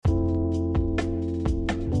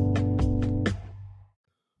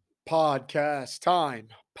Podcast time.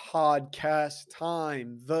 Podcast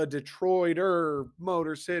time. The Detroiter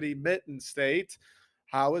Motor City Mitten State.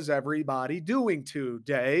 How is everybody doing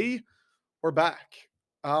today? We're back.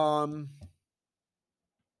 Um,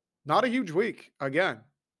 Not a huge week. Again,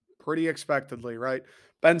 pretty expectedly, right?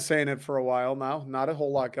 Been saying it for a while now. Not a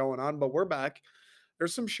whole lot going on, but we're back.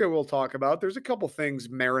 There's some shit we'll talk about. There's a couple things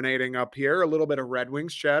marinating up here. A little bit of Red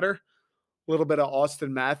Wings chatter. A little bit of Auston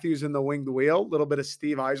Matthews in the winged wheel, a little bit of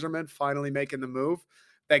Steve Yzerman finally making the move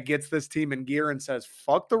that gets this team in gear and says,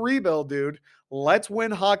 fuck the rebuild, dude. Let's win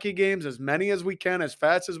hockey games as many as we can, as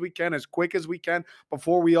fast as we can, as quick as we can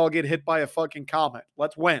before we all get hit by a fucking comet.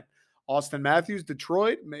 Let's win. Auston Matthews,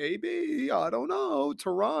 Detroit, maybe, I don't know.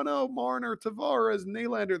 Toronto, Marner, Tavares,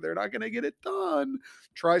 Nylander, they're not going to get it done.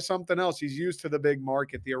 Try something else. He's used to the big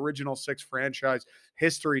market, the original six franchise,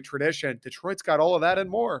 history, tradition. Detroit's got all of that and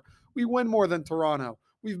more. We win more than Toronto.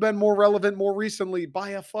 We've been more relevant more recently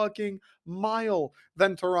by a fucking mile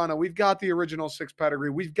than Toronto. We've got the original six pedigree.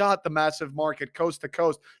 We've got the massive market, coast to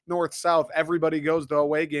coast, north, south. Everybody goes to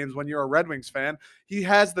away games when you're a Red Wings fan. He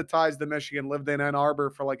has the ties to Michigan, lived in Ann Arbor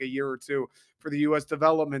for like a year or two for the U.S.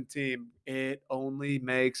 development team. It only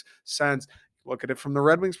makes sense. Look at it from the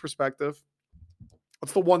Red Wings perspective.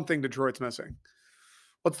 What's the one thing Detroit's missing?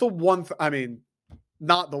 What's the one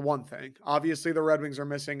not the one thing. Obviously, the Red Wings are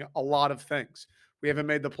missing a lot of things. We haven't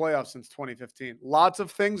made the playoffs since 2015. Lots of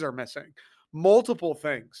things are missing. Multiple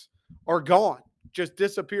things are gone, just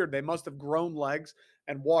disappeared. They must have grown legs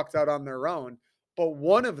and walked out on their own. But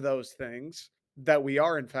one of those things that we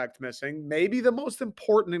are, in fact, missing, maybe the most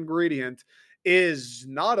important ingredient, is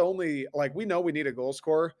not only like we know we need a goal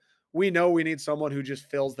scorer. We know we need someone who just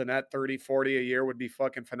fills the net 30, 40 a year would be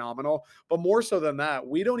fucking phenomenal. But more so than that,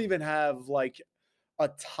 we don't even have like a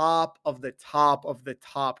top of the top of the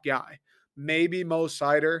top guy. Maybe Mo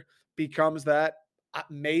Sider becomes that.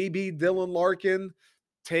 Maybe Dylan Larkin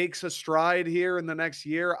takes a stride here in the next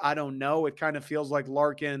year. I don't know. It kind of feels like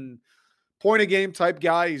Larkin, point of game type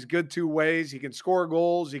guy. He's good two ways. He can score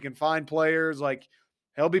goals. He can find players. Like,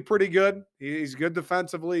 he'll be pretty good. He's good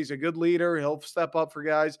defensively. He's a good leader. He'll step up for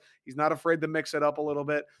guys. He's not afraid to mix it up a little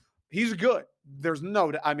bit. He's good. There's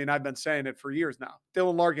no, I've been saying it for years now.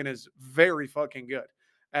 Dylan Larkin is very fucking good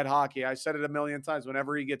at hockey. I said it a million times.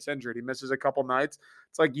 Whenever he gets injured, he misses a couple nights.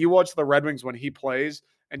 It's like you watch the Red Wings when he plays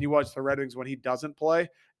and you watch the Red Wings when he doesn't play.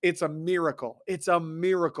 It's a miracle. It's a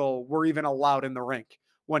miracle we're even allowed in the rink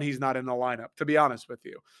when he's not in the lineup, to be honest with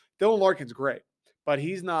you. Dylan Larkin's great, but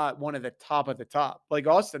he's not one of the top of the top. Like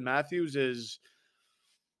Auston Matthews is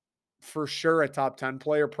for sure a top 10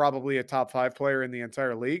 player, probably a top 5 player in the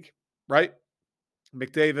entire league, right?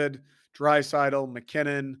 McDavid, Draisaitl,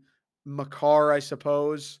 McKinnon, Makar, I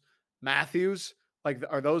suppose, Matthews. Like,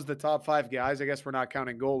 are those the top 5 guys? I guess we're not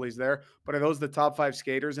counting goalies there, but are those the top 5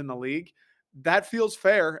 skaters in the league? That feels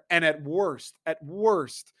fair. And at worst,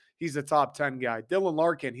 he's a top 10 guy. Dylan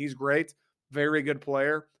Larkin, he's great. Very good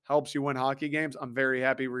player. Helps you win hockey games. I'm very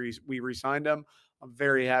happy we re-signed him. I'm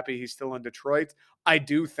very happy he's still in Detroit. I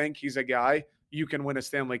do think he's a guy you can win a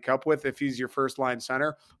Stanley Cup with if he's your first line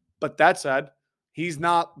center. But that said, he's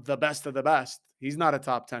not the best of the best. He's not a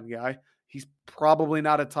top 10 guy. He's probably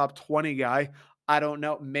not a top 20 guy. I don't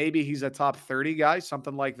know. Maybe he's a top 30 guy,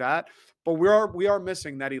 something like that. But we are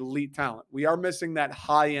missing that elite talent. We are missing that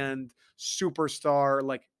high-end superstar.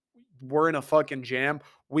 Like, we're in a fucking jam.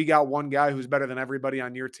 We got one guy who's better than everybody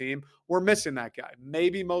on your team. We're missing that guy.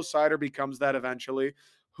 Maybe Mo Sider becomes that eventually.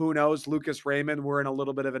 Who knows? Lucas Raymond, we're in a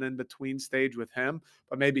little bit of an in-between stage with him,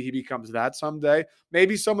 but maybe he becomes that someday.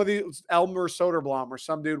 Maybe some of these Elmer Soderblom or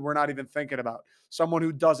some dude we're not even thinking about. Someone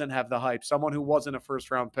who doesn't have the hype. Someone who wasn't a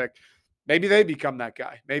first-round pick. Maybe they become that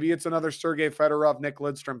guy. Maybe it's another Sergei Fedorov, Nick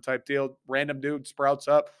Lidstrom type deal. Random dude sprouts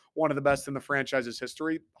up. One of the best in the franchise's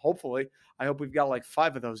history. Hopefully. I hope we've got like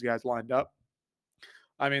 5 of those guys lined up.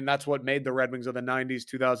 I mean, that's what made the Red Wings of the 90s,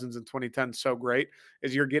 2000s, and 2010s so great,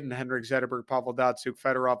 is you're getting Henrik Zetterberg, Pavel Datsyuk,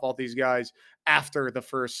 Fedorov, all these guys after the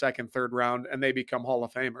first, second, third round, and they become Hall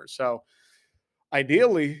of Famers. So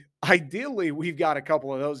ideally, we've got a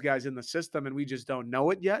couple of those guys in the system, and we just don't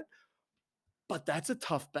know it yet. But that's a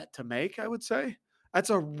tough bet to make, I would say.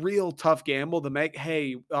 That's a real tough gamble to make.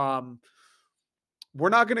 Hey, we're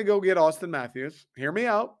not going to go get Auston Matthews. Hear me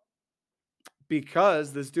out.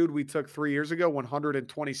 Because this dude we took 3 years ago,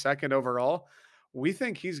 122nd overall, we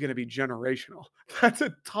think he's going to be generational. That's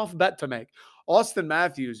a tough bet to make. Auston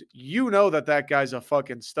Matthews, you know that guy's a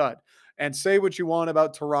fucking stud. And say what you want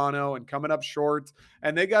about Toronto and coming up short.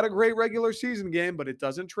 And they got a great regular season game, but it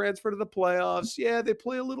doesn't transfer to the playoffs. Yeah, they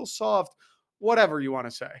play a little soft. Whatever you want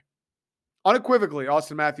to say. Unequivocally,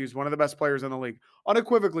 Auston Matthews, one of the best players in the league.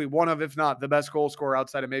 Unequivocally, one of, if not the best goal scorer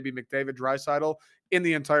outside of maybe McDavid, Draisaitl in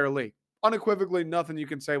the entire league. Unequivocally, nothing you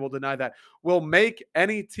can say will deny that. Will make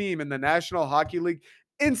any team in the National Hockey League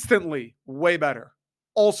instantly way better.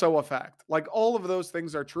 Also a fact. Like all of those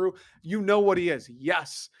things are true. You know what he is.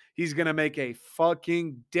 Yes, he's going to make a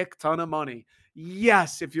fucking dick ton of money.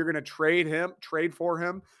 Yes, if you're going to trade for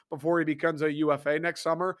him before he becomes a UFA next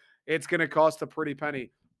summer, it's going to cost a pretty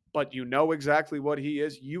penny, but you know exactly what he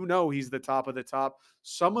is. You know he's the top of the top.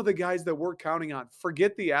 Some of the guys that we're counting on,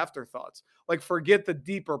 forget the afterthoughts. Like, forget the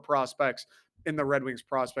deeper prospects in the Red Wings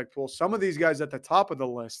prospect pool. Some of these guys at the top of the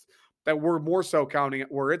list that we're more so counting,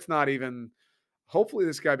 where it's not even, hopefully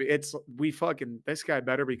this guy, this guy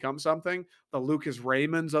better become something. The Lucas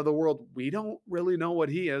Raymonds of the world, we don't really know what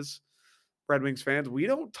he is. Red Wings fans, we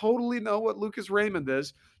don't totally know what Lucas Raymond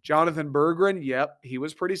is. Jonathan Berggren, yep, he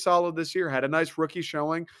was pretty solid this year. Had a nice rookie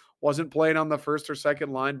showing. Wasn't playing on the first or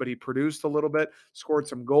second line, but he produced a little bit, scored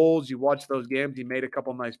some goals. You watch those games, he made a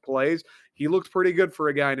couple nice plays. He looked pretty good for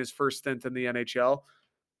a guy in his first stint in the NHL.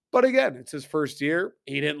 But again, it's his first year.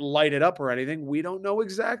 He didn't light it up or anything. We don't know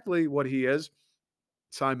exactly what he is.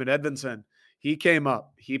 Simon Edvinsson, he came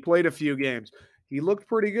up. He played a few games. He looked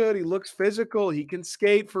pretty good. He looks physical. He can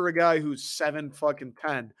skate for a guy who's 7 fucking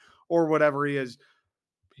 10 or whatever he is.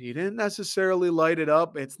 He didn't necessarily light it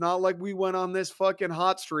up. It's not like we went on this fucking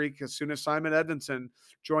hot streak as soon as Simon Edvinsson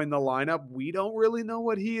joined the lineup. We don't really know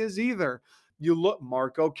what he is either. You look,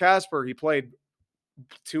 Marco Casper, he played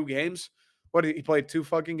 2 games. What, he played 2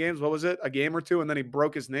 fucking games? What was it? A game or two, and then he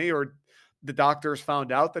broke his knee, or the doctors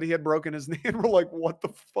found out that he had broken his knee, and we're like, "What the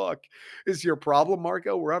fuck is your problem,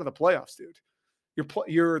 Marco? We're out of the playoffs, dude.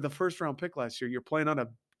 You're the first round pick last year. You're playing on a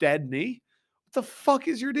dead knee. What the fuck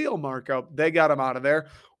is your deal, Marco?" They got him out of there.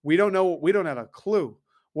 We don't know. We don't have a clue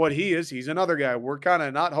what he is. He's another guy. We're kind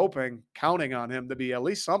of not counting on him to be at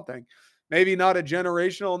least something. Maybe not a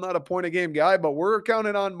generational, not a point a game guy, but we're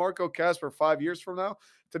counting on Marco Casper 5 years from now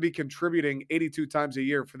to be contributing 82 times a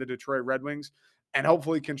year for the Detroit Red Wings, and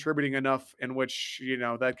hopefully contributing enough in which,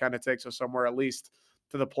 that kind of takes us somewhere at least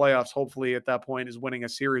to the playoffs. Hopefully at that point is winning a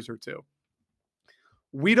series or two.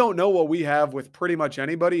 We don't know what we have with pretty much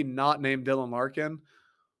anybody not named Dylan Larkin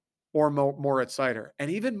or Moritz Seider. And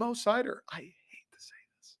even Mo Seider, I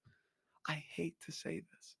hate to say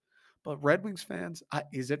this, but Red Wings fans,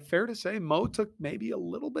 is it fair to say Mo took maybe a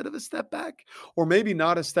little bit of a step back, or maybe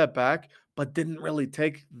not a step back, but didn't really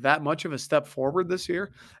take that much of a step forward this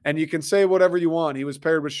year? And you can say whatever you want. He was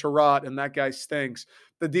paired with Sherratt, and that guy stinks.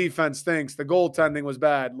 The defense stinks. The goaltending was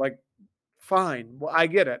bad. Like, fine. Well, I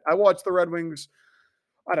get it. I watched the Red Wings,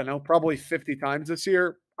 I don't know, probably 50 times this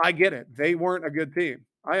year. I get it. They weren't a good team.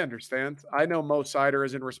 I understand. I know Mo Seider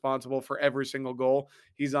isn't responsible for every single goal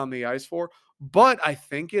he's on the ice for, but I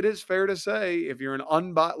think it is fair to say, if you're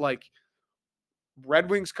like,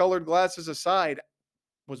 Red Wings colored glasses aside,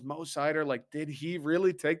 was Mo Seider, like, did he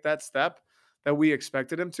really take that step that we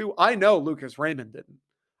expected him to? I know Lucas Raymond didn't.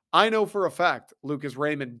 I know for a fact Lucas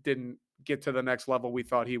Raymond didn't get to the next level we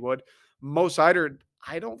thought he would. Mo Seider,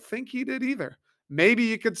 I don't think he did either. Maybe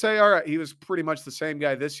you could say, all right, he was pretty much the same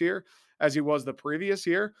guy this year as he was the previous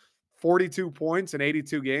year. 42 points in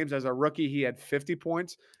 82 games. As a rookie, he had 50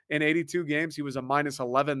 points in 82 games. He was a minus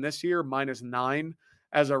 11 this year, minus 9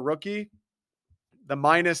 as a rookie.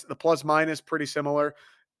 The plus minus, pretty similar.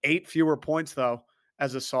 8 fewer points, though,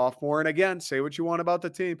 as a sophomore. And again, say what you want about the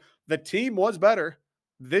team. The team was better.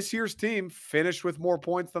 This year's team finished with more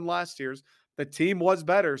points than last year's. The team was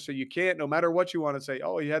better. So you can't, no matter what you want to say,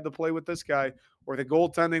 oh, you had to play with this guy, or the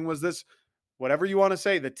goaltending was this, whatever you want to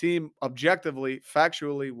say, the team objectively,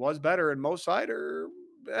 factually was better. And Mo Seider,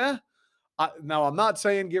 now, I'm not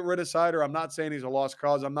saying get rid of Seider. I'm not saying he's a lost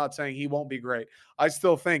cause. I'm not saying he won't be great. I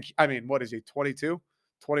still think, what is he, 22,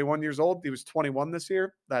 21 years old? He was 21 this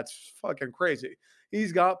year. That's fucking crazy.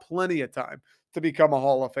 He's got plenty of time to become a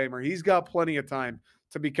Hall of Famer. He's got plenty of time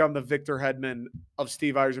to become the Victor Hedman of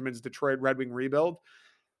Steve Yzerman's Detroit Red Wing rebuild.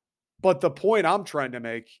 But the point I'm trying to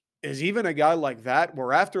make is, even a guy like that,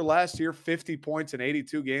 where after last year, 50 points in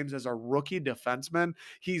 82 games as a rookie defenseman,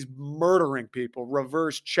 he's murdering people,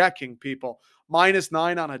 reverse checking people, minus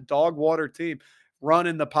 9 on a dog water team,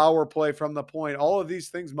 running the power play from the point. All of these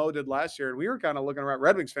things Mo did last year. And we were kind of looking around,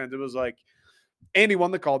 Red Wings fans. It was like, Andy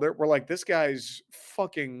won the call there. We're like, this guy's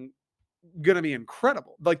fucking going to be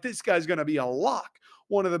incredible. Like, this guy's going to be a lock.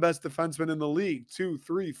 One of the best defensemen in the league 2,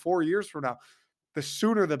 3, 4 years from now. The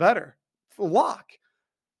sooner the better. Lock.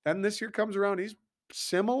 Then this year comes around, he's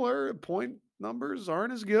similar. Point numbers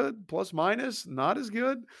aren't as good. Plus minus, not as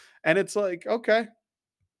good. And it's like, okay,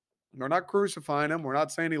 we're not crucifying him. We're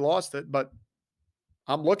not saying he lost it, but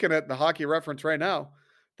I'm looking at the hockey reference right now.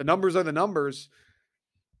 The numbers are the numbers.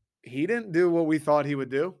 He didn't do what we thought he would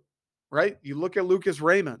do, right? You look at Lucas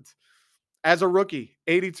Raymond as a rookie,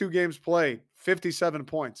 82 games played, 57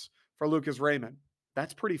 points for Lucas Raymond.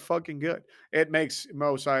 That's pretty fucking good. It makes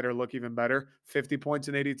Mo Sider look even better. 50 points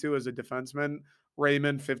in 82 as a defenseman.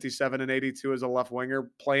 Raymond, 57 and 82 as a left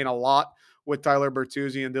winger, playing a lot with Tyler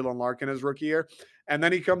Bertuzzi and Dylan Larkin his rookie year. And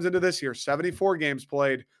then he comes into this year, 74 games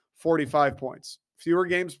played, 45 points. Fewer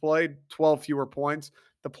games played, 12 fewer points.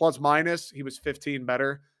 The plus minus, he was 15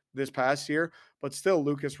 better this past year. But still,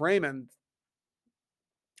 Lucas Raymond,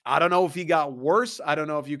 I don't know if he got worse. I don't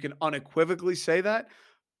know if you can unequivocally say that,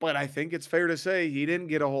 but I think it's fair to say he didn't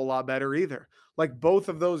get a whole lot better either. Like both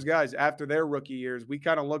of those guys after their rookie years, we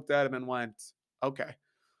kind of looked at him and went, okay,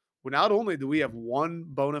 well, not only do we have one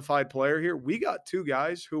bona fide player here, we got two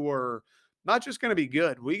guys who are not just going to be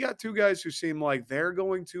good. We got two guys who seem like they're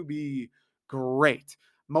going to be great.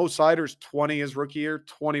 Mo Sider's 20 his rookie year,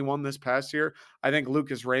 21 this past year. I think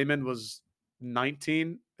Lucas Raymond was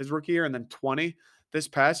 19 his rookie year and then 20 this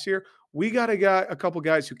past year. We got a couple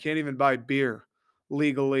guys who can't even buy beer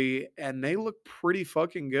legally, and they look pretty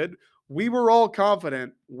fucking good. We were all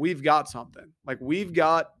confident we've got something. Like we've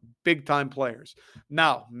got big time players.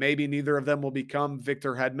 Now, maybe neither of them will become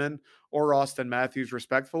Victor Hedman or Auston Matthews,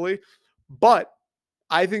 respectfully, but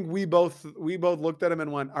I think we both looked at him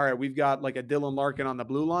and went, all right, we've got like a Dylan Larkin on the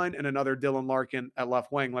blue line and another Dylan Larkin at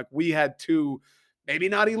left wing. Like we had two, maybe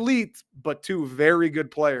not elite, but two very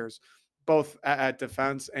good players, both at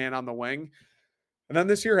defense and on the wing. And then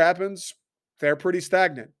this year happens. They're pretty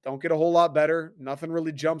stagnant. Don't get a whole lot better. Nothing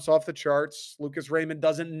really jumps off the charts. Lucas Raymond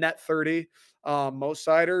doesn't net 30. Mo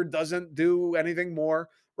Sider doesn't do anything more,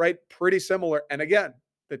 right? Pretty similar. And again,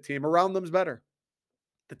 the team around them's better.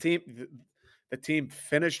 The team, the team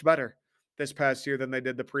finished better this past year than they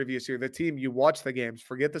did the previous year. The team, you watch the games,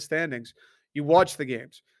 forget the standings. You watch the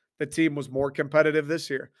games. The team was more competitive this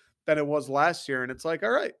year than it was last year. And it's like,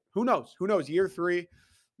 all right, who knows? Who knows? Year three,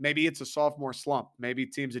 maybe it's a sophomore slump. Maybe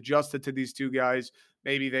teams adjusted to these two guys.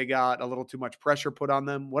 Maybe they got a little too much pressure put on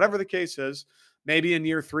them. Whatever the case is, maybe in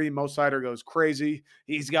year three, Mo Sider goes crazy.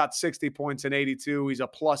 He's got 60 points in 82. He's a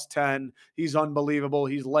plus 10. He's unbelievable.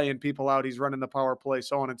 He's laying people out. He's running the power play,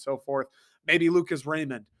 so on and so forth. Maybe Lucas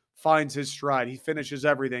Raymond finds his stride. He finishes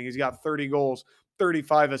everything. He's got 30 goals,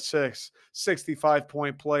 35 assists,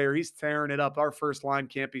 65-point player. He's tearing it up. Our first line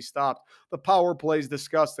can't be stopped. The power play is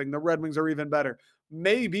disgusting. The Red Wings are even better.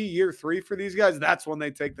 Maybe year three for these guys, that's when they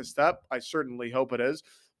take the step. I certainly hope it is.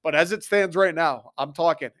 But as it stands right now, I'm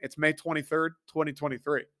talking, it's May 23rd,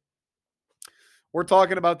 2023. We're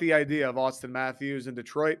talking about the idea of Auston Matthews in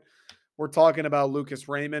Detroit. We're talking about Lucas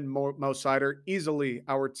Raymond, Mo Sider, easily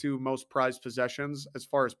our two most prized possessions as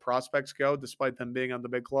far as prospects go, despite them being on the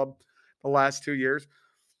big club the last 2 years.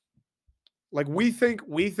 Like we think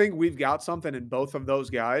we've got something in both of those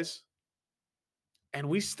guys, and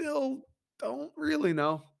we still don't really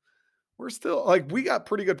know. We're still like we got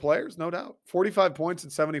pretty good players, no doubt. 45 points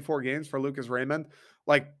in 74 games for Lucas Raymond.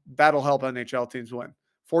 Like that'll help NHL teams win.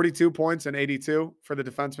 42 points and 82 for the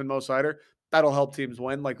defenseman Mo Sider. That'll help teams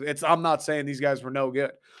win. Like I'm not saying these guys were no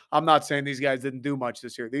good. I'm not saying these guys didn't do much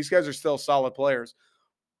this year. These guys are still solid players.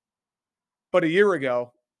 But a year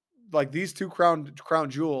ago, like these two crown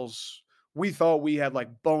jewels, we thought we had like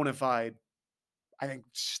bona fide, I think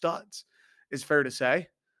studs is fair to say.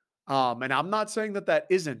 And I'm not saying that that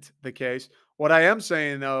isn't the case. What I am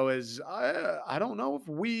saying though is I don't know if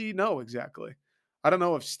we know exactly. I don't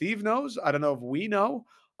know if Steve knows. I don't know if we know.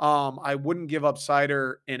 I wouldn't give up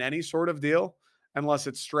Sider in any sort of deal unless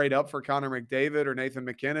it's straight up for Connor McDavid or Nathan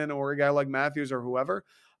McKinnon or a guy like Matthews or whoever.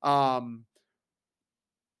 Um,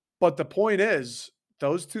 but the point is,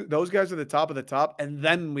 those guys are the top of the top, and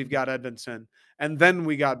then we've got Edmondson, and then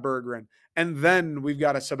we got Berggren, and then we've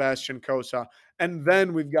got a Sebastian Kosa, and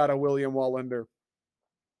then we've got a William Wallinder,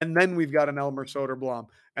 and then we've got an Elmer Soderblom.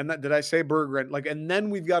 And that, did I say Berggren? Like, and then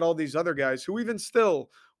we've got all these other guys who even still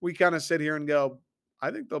we kind of sit here and go, I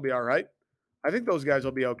think they'll be all right. I think those guys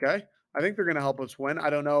will be okay. I think they're going to help us win. I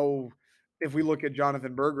don't know if we look at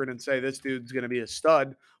Jonathan Berggren and say this dude's going to be a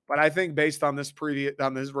stud, but I think based on this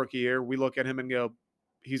rookie year, we look at him and go,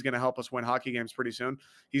 he's going to help us win hockey games pretty soon.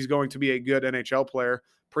 He's going to be a good NHL player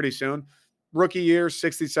pretty soon. Rookie year,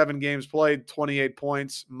 67 games played, 28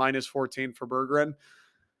 points, minus 14 for Berggren.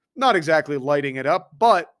 Not exactly lighting it up,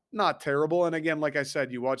 but not terrible. And again, like I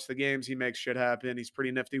said, you watch the games, he makes shit happen. He's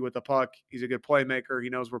pretty nifty with the puck. He's a good playmaker. He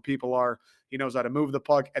knows where people are. He knows how to move the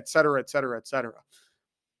puck, et cetera, et cetera, et cetera.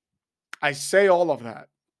 I say all of that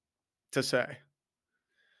to say,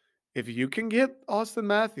 if you can get Auston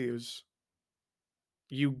Matthews,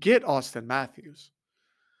 you get Auston Matthews.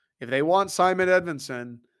 If they want Simon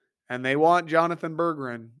Edmondson and they want Jonathan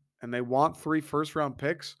Berggren and they want 3 first-round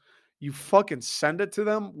picks, you fucking send it to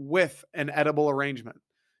them with an edible arrangement.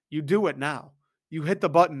 You do it now. You hit the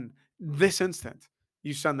button this instant.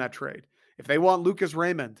 You send that trade. If they want Lucas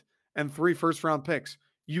Raymond and 3 first-round picks,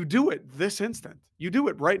 you do it this instant. You do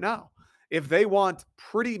it right now. If they want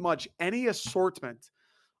pretty much any assortment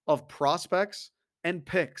of prospects and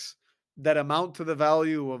picks that amount to the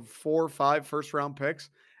value of 4 or 5 first round picks,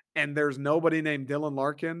 and there's nobody named Dylan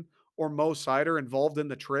Larkin or Mo Sider involved in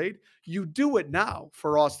the trade, you do it now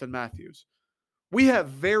for Auston Matthews. We have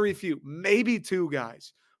very few, maybe 2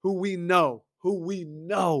 guys who we know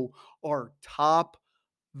are top,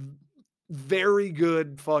 very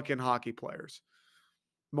good fucking hockey players.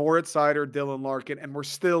 Moritz Seider, Dylan Larkin, and we're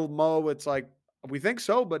still Mo. It's like, we think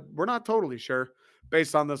so, but we're not totally sure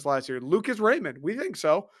based on this last year. Lucas Raymond, we think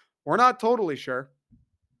so. We're not totally sure.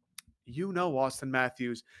 You know, Auston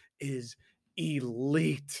Matthews is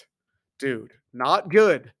elite, dude. Not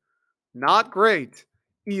good, not great,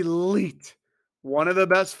 elite. One of the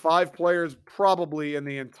best 5 players probably in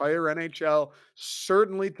the entire NHL,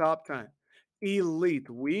 certainly top 10. Elite.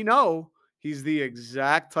 We know he's the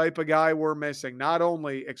exact type of guy we're missing. Not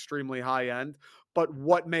only extremely high end, but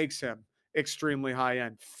what makes him extremely high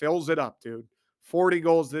end? Fills it up, dude. 40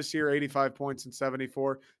 goals this year, 85 points in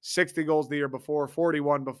 74, 60 goals the year before,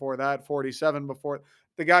 41 before that, 47 before.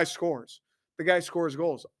 The guy scores. The guy scores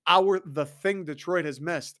goals. The thing Detroit has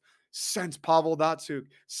missed since Pavel Datsyuk,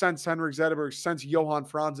 since Henrik Zetterberg, since Johan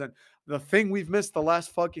Franzen. The thing we've missed the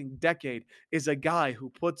last fucking decade is a guy who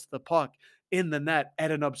puts the puck in the net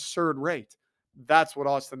at an absurd rate. That's what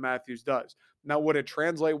Auston Matthews does. Now, would it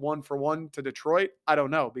translate 1-for-1 to Detroit? I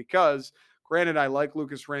don't know, because granted, I like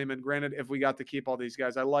Lucas Raymond. Granted, if we got to keep all these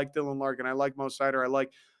guys, I like Dylan Larkin. I like Mo Sider.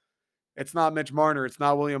 It's not Mitch Marner. It's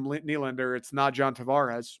not William Nylander. It's not John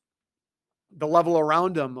Tavares. The level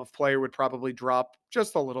around him of player would probably drop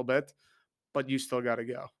just a little bit, but you still got to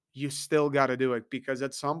go. You still got to do it, because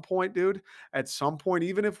at some point, dude,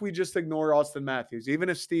 even if we just ignore Auston Matthews, even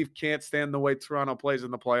if Steve can't stand the way Toronto plays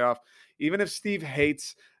in the playoff, even if Steve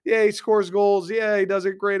hates, yeah, he scores goals, yeah, he does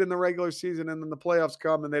it great in the regular season, and then the playoffs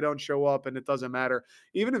come and they don't show up and it doesn't matter.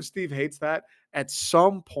 Even if Steve hates that, at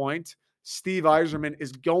some point, Steve Yzerman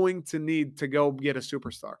is going to need to go get a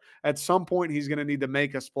superstar. At some point, he's going to need to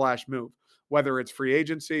make a splash move, whether it's free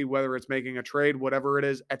agency, whether it's making a trade, whatever it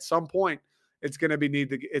is. At some point, it's going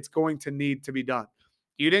to need to be done.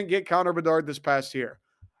 You didn't get Connor Bedard this past year.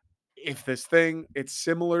 It's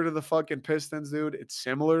similar to the fucking Pistons, dude. It's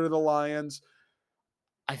similar to the Lions.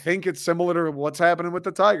 I think it's similar to what's happening with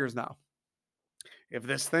the Tigers now. If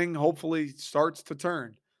this thing hopefully starts to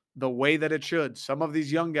turn the way that it should, some of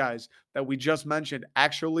these young guys that we just mentioned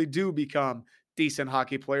actually do become decent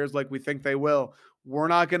hockey players like we think they will. We're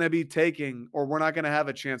not going to be taking, or we're not going to have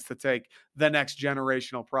a chance to take the next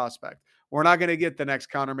generational prospect. We're not going to get the next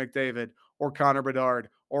Connor McDavid or Connor Bedard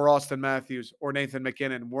or Auston Matthews or Nathan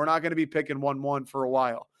McKinnon. We're not going to be picking 1-1 for a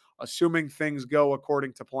while, assuming things go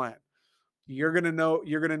according to plan. You're going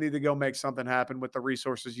to need to go make something happen with the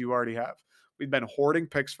resources you already have. We've been hoarding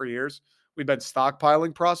picks for years. We've been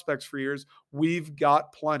stockpiling prospects for years. We've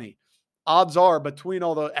got plenty. Odds are, between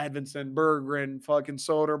all the Edvinsson, Berggren, fucking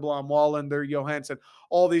Soderblom, Wallander, Johansson,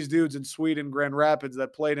 all these dudes in Sweden, Grand Rapids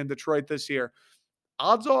that played in Detroit this year,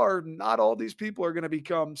 odds are not all these people are going to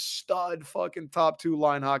become stud fucking top 2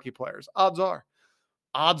 line hockey players. Odds are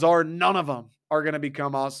none of them are going to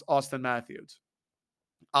become Auston Matthews.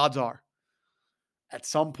 Odds are. At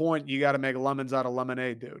some point, you got to make lemons out of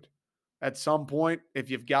lemonade, dude. At some point, if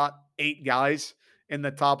you've got 8 guys in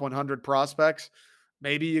the top 100 prospects,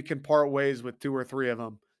 maybe you can part ways with 2 or 3 of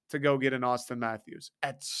them to go get an Auston Matthews.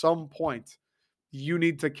 At some point, you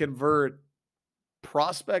need to convert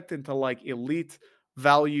prospect into like elite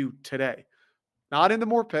value today. Not into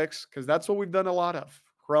more picks, because that's what we've done a lot of.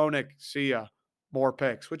 Chronic, Sia, more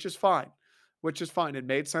picks, which is fine. It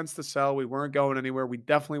made sense to sell. We weren't going anywhere. We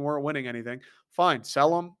definitely weren't winning anything. Fine,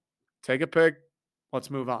 sell them, take a pick, let's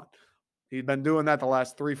move on. He's been doing that the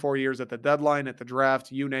last 3-4 years at the deadline, at the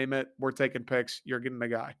draft, you name it. We're taking picks. You're getting the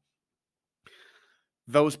guy.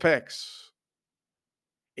 Those picks,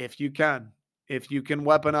 if you can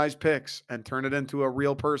weaponize picks and turn it into a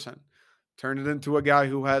real person, turn it into a guy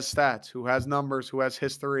who has stats, who has numbers, who has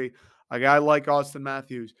history, a guy like Auston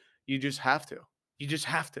Matthews, you just have to.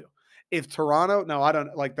 If Toronto, no, I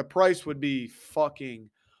don't, like, the price would be fucking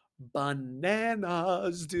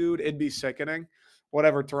bananas, dude. It'd be sickening.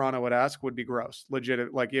 Whatever Toronto would ask would be gross.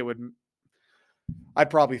 Legit, like, I'd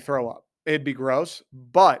probably throw up. It'd be gross.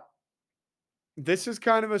 But This is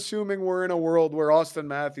kind of assuming we're in a world where Auston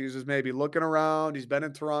Matthews is maybe looking around. He's been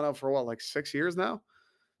in Toronto for what, like 6 years now?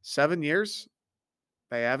 7 years?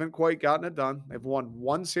 They haven't quite gotten it done. They've won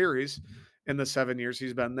one series in the 7 years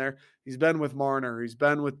he's been there. He's been with Marner. He's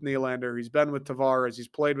been with Nylander. He's been with Tavares. He's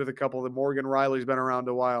played with a couple of them. Morgan Riley's been around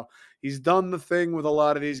a while. He's done the thing with a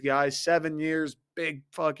lot of these guys. 7 years, big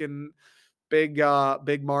fucking big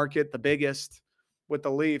market, the biggest with the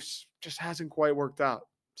Leafs. Just hasn't quite worked out.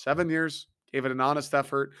 7 years, gave it an honest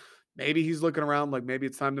effort. Maybe he's looking around like maybe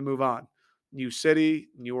it's time to move on. New city,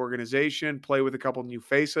 new organization, play with a couple new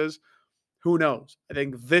faces. Who knows? I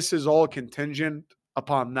think this is all contingent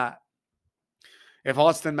upon that. If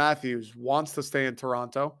Auston Matthews wants to stay in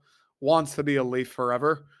Toronto, wants to be a Leaf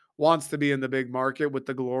forever, wants to be in the big market with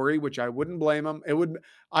the glory, which I wouldn't blame him. It would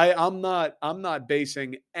I'm not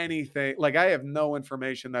basing anything, like I have no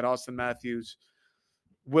information that Auston Matthews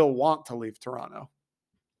will want to leave Toronto.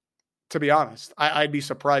 To be honest, I'd be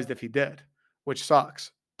surprised if he did, which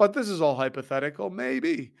sucks. But this is all hypothetical.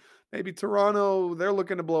 Maybe Toronto, they're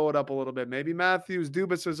looking to blow it up a little bit. Maybe Matthews,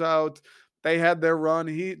 Dubas is out. They had their run.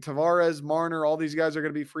 Tavares, Marner, all these guys are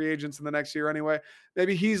going to be free agents in the next year anyway.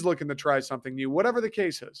 Maybe he's looking to try something new, whatever the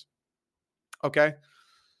case is. Okay.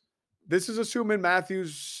 This is assuming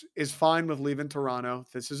Matthews is fine with leaving Toronto.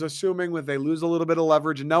 This is assuming that they lose a little bit of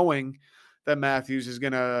leverage, knowing that Matthews is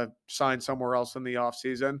going to sign somewhere else in the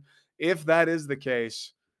offseason. If that is the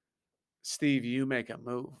case, Steve, you make a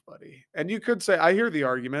move, buddy. And you could say, I hear the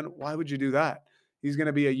argument. Why would you do that? He's going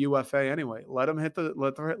to be a UFA anyway. Let him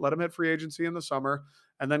hit free agency in the summer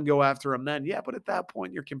and then go after him then. Yeah, but at that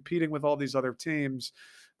point, you're competing with all these other teams.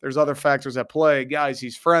 There's other factors at play. Guys,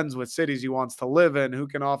 he's friends with cities he wants to live in, who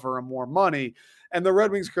can offer him more money. And the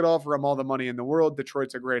Red Wings could offer him all the money in the world.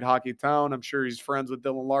 Detroit's a great hockey town. I'm sure he's friends with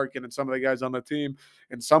Dylan Larkin and some of the guys on the team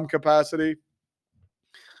in some capacity.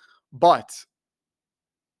 But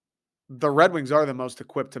the Red Wings are the most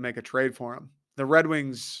equipped to make a trade for him. The Red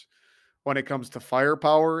Wings, when it comes to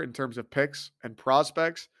firepower in terms of picks and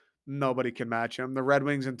prospects, nobody can match him. The Red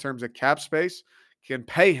Wings, in terms of cap space, can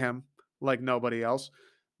pay him like nobody else.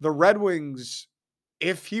 The Red Wings,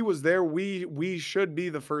 if he was there, we should be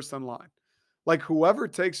the first in line. Like whoever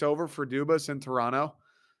takes over for Dubas in Toronto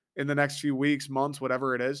in the next few weeks, months,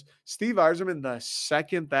 whatever it is, Steve Yzerman, the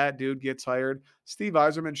second that dude gets hired, Steve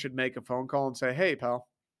Yzerman should make a phone call and say, hey, pal,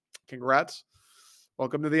 congrats.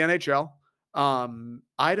 Welcome to the NHL.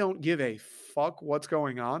 I don't give a fuck what's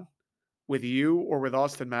going on with you or with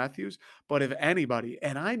Auston Matthews, but if anybody,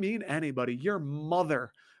 and I mean anybody, your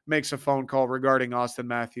mother makes a phone call regarding Auston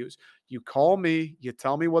Matthews, you call me, you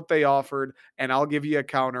tell me what they offered, and I'll give you a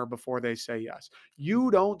counter before they say yes. You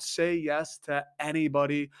don't say yes to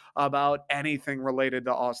anybody about anything related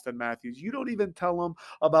to Auston Matthews. You don't even tell them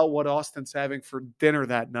about what Auston's having for dinner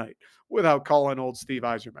that night without calling old Steve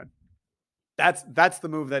Yzerman. That's the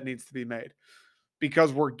move that needs to be made,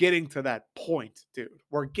 because we're getting to that point, dude.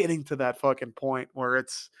 We're getting to that fucking point where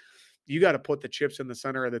it's, you got to put the chips in the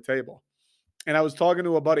center of the table. And I was talking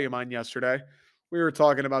to a buddy of mine yesterday. We were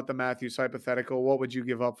talking about the Matthews hypothetical. What would you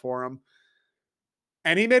give up for him?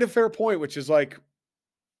 And he made a fair point, which is like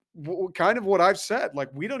kind of what I've said. Like,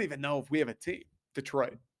 we don't even know if we have a team,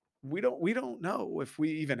 Detroit. We don't know if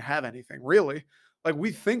we even have anything, really. Like,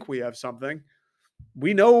 we think we have something.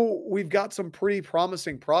 We know we've got some pretty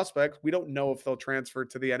promising prospects. We don't know if they'll transfer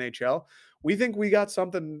to the NHL. We think we got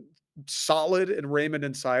something solid in Raymond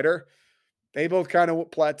and Seider. They both kind of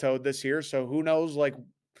plateaued this year. So who knows, like,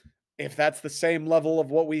 if that's the same level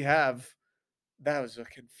of what we have. That was a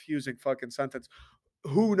confusing fucking sentence.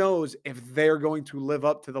 Who knows if they're going to live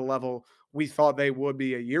up to the level we thought they would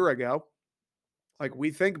be a year ago. Like,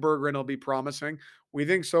 we think Berggren will be promising. We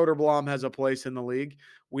think Soderblom has a place in the league.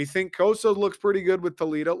 We think Kosa looks pretty good with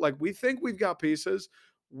Toledo. Like, we think we've got pieces.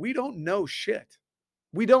 We don't know shit.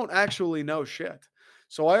 We don't actually know shit.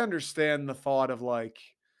 So I understand the thought of like,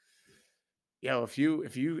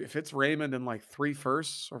 if it's Raymond and like 3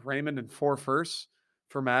 firsts or Raymond and 4 firsts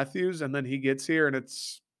for Matthews, and then he gets here and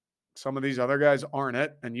it's some of these other guys aren't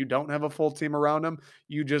it, and you don't have a full team around him,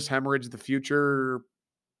 you just hemorrhage the future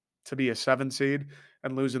to be a 7 seed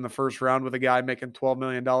and lose in the first round with a guy making $12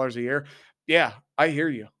 million a year. Yeah, I hear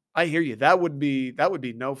you. That would be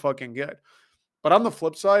no fucking good. But on the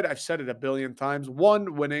flip side, I've said it a billion times.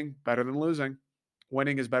 1, winning better than losing.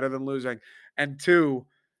 Winning is better than losing. And 2,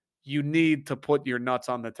 you need to put your nuts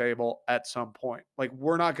on the table at some point. Like,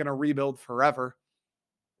 we're not going to rebuild forever.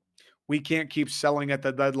 We can't keep selling at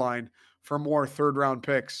the deadline for more third-round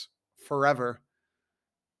picks forever.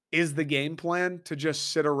 Is the game plan to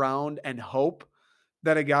just sit around and hope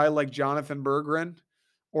that a guy like Jonathan Berggren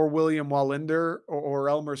or William Wallinder or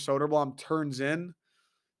Elmer Soderblom turns in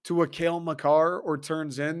to a Cale Makar or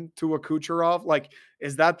turns in to a Kucherov? Like,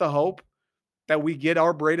 is that the hope? That we get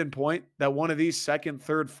our Braden Point, that one of these second,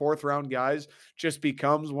 third, fourth round guys just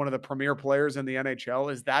becomes one of the premier players in the NHL?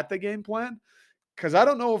 Is that the game plan? Because I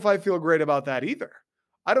don't know if I feel great about that either.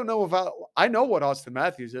 I don't know if I know what Auston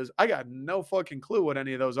Matthews is. I got no fucking clue what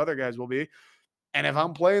any of those other guys will be. And if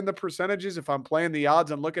I'm playing the percentages, if I'm playing the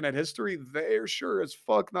odds and looking at history, they're sure as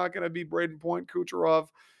fuck not going to be Braden Point, Kucherov,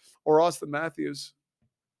 or Auston Matthews.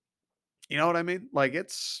 You know what I mean? Like,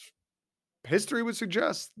 it's history would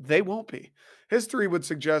suggest they won't be. History would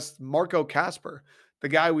suggest Marco Casper, the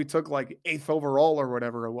guy we took like 8th overall or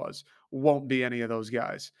whatever it was, won't be any of those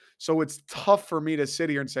guys. So it's tough for me to sit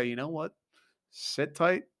here and say, you know what? Sit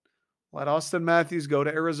tight. Let Auston Matthews go to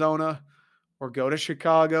Arizona or go to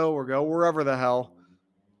Chicago or go wherever the hell.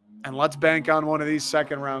 And let's bank on one of these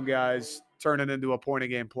second round guys turning into a point a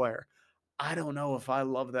game player. I don't know if I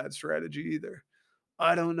love that strategy either.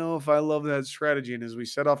 I don't know if I love that strategy. And as we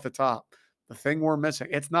said off the top, the thing we're missing,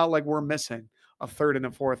 it's not like we're missing a third and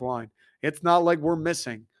a fourth line. It's not like we're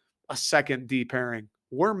missing a second D pairing.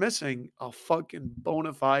 We're missing a fucking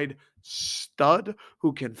bona fide stud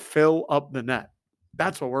who can fill up the net.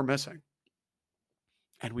 That's what we're missing.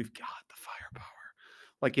 And we've got the firepower.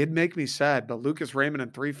 Like, it'd make me sad, but Lucas Raymond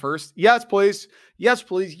in 3 firsts. Yes, please. Yes,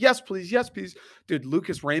 please. Yes, please. Yes, please. Dude,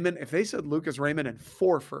 Lucas Raymond, if they said Lucas Raymond in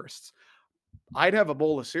 4 firsts, I'd have a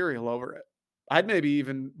bowl of cereal over it. I'd maybe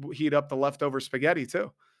even heat up the leftover spaghetti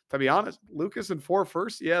too. To be honest, Lucas in 4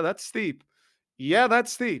 firsts, yeah, that's steep. Yeah,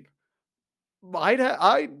 that's steep.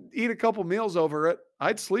 I'd eat a couple meals over it.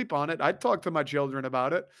 I'd sleep on it. I'd talk to my children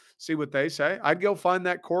about it, see what they say. I'd go find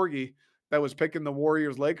that corgi that was picking the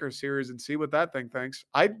Warriors Lakers series and see what that thing thinks.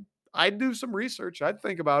 I'd do some research. I'd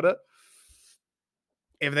think about it.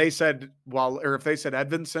 If they said if they said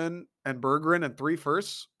Edvinson and Berggren in 3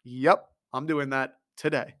 firsts, yep, I'm doing that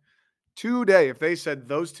today. Today, if they said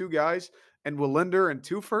those 2 guys and Wallinder and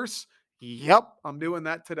 2 firsts, yep, I'm doing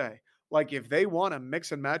that today. Like, if they want a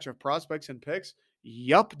mix and match of prospects and picks,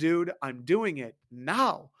 yup, dude, I'm doing it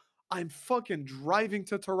now. I'm fucking driving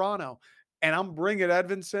to Toronto and I'm bringing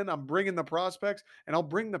Edvinson, I'm bringing the prospects, and I'll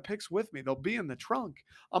bring the picks with me. They'll be in the trunk.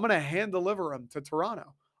 I'm going to hand deliver them to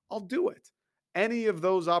Toronto. I'll do it. Any of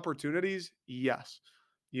those opportunities, yes.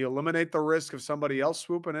 You eliminate the risk of somebody else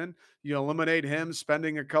swooping in. You eliminate him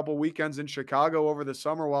spending a couple weekends in Chicago over the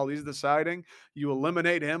summer while he's deciding. You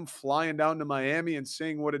eliminate him flying down to Miami and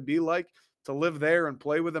seeing what it'd be like to live there and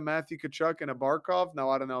play with a Matthew Tkachuk and a Barkov. Now,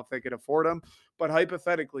 I don't know if they could afford him, but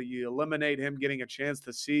hypothetically, you eliminate him getting a chance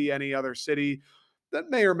to see any other city that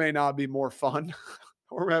may or may not be more fun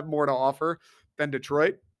or have more to offer than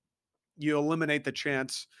Detroit. You eliminate the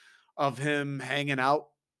chance of him hanging out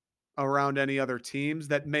around any other teams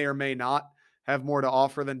that may or may not have more to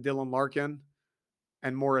offer than Dylan Larkin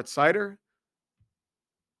and Moritz Seider.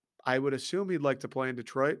 I would assume he'd like to play in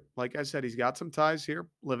Detroit. Like I said, he's got some ties here,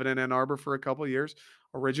 living in Ann Arbor for a couple of years.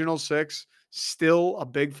 Original 6, still a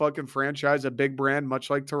big fucking franchise, a big brand,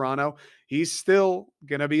 much like Toronto. He's still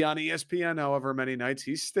going to be on ESPN however many nights.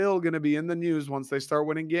 He's still going to be in the news once they start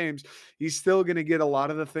winning games. He's still going to get a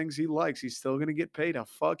lot of the things he likes. He's still going to get paid a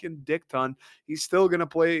fucking dick ton. He's still going to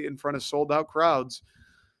play in front of sold out crowds.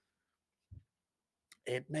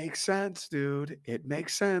 It makes sense, dude. It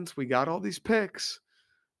makes sense. We got all these picks.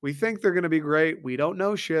 We think they're going to be great. We don't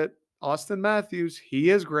know shit. Auston Matthews, he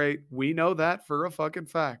is great. We know that for a fucking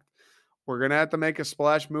fact. We're going to have to make a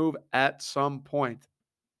splash move at some point.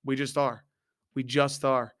 We just are. We just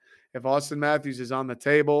are. If Auston Matthews is on the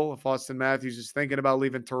table, if Auston Matthews is thinking about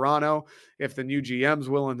leaving Toronto, if the new GM's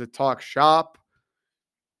willing to talk shop,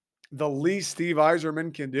 the least Steve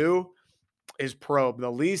Yzerman can do is probe.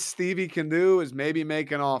 The least Stevie can do is maybe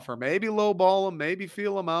make an offer, maybe lowball him, maybe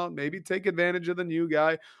feel him out, maybe take advantage of the new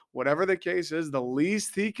guy. Whatever the case is, the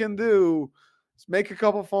least he can do is make a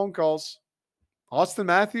couple phone calls. Auston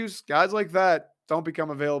Matthews, guys like that don't become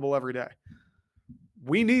available every day.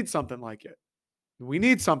 We need something like it. We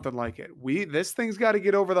need something like it. This thing's got to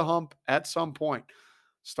get over the hump at some point.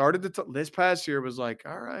 This past year was like,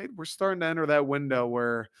 all right, we're starting to enter that window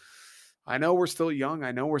where I know we're still young.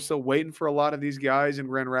 I know we're still waiting for a lot of these guys in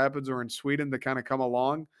Grand Rapids or in Sweden to kind of come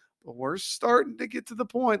along. But we're starting to get to the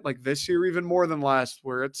point, like this year even more than last,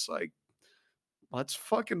 where it's like, let's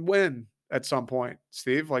fucking win at some point,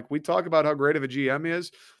 Steve. Like, we talk about how great of a GM he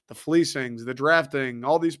is, the fleecings, the drafting,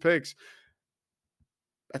 all these picks.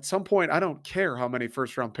 At some point, I don't care how many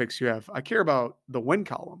first-round picks you have. I care about the win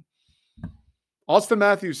column. Auston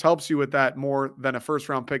Matthews helps you with that more than a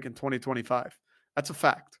first-round pick in 2025. That's a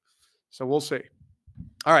fact. So we'll see.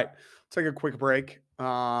 All right, take a quick break.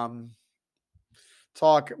 Um,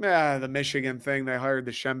 the Michigan thing. They hired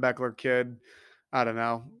the Schembechler kid. I don't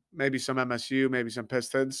know. Maybe some MSU, maybe some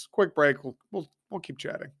Pistons. Quick break. We'll keep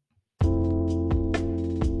chatting.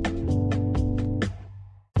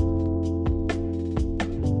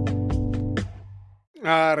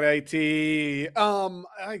 All righty.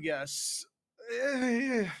 I guess.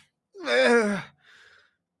 Eh, eh,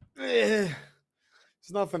 eh.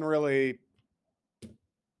 It's nothing really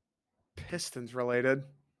Pistons related.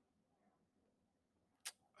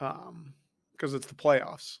 Because it's the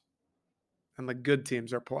playoffs and the good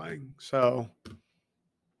teams are playing. So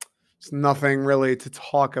it's nothing really to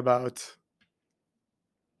talk about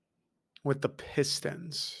with the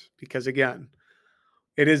Pistons because again,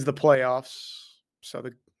 it is the playoffs. So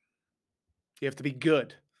you have to be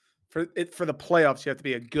good. For the playoffs, you have to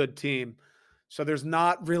be a good team. So there's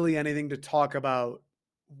not really anything to talk about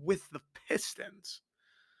with the Pistons.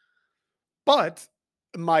 But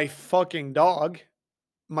my fucking dog,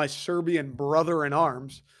 my Serbian brother in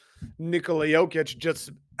arms, Nikola Jokic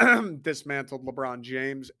just dismantled LeBron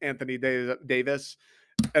James, Anthony Davis,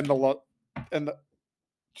 and the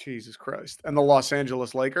Jesus Christ, and the Los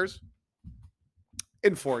Angeles Lakers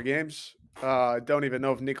in 4 games. Don't even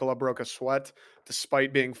know if Nikola broke a sweat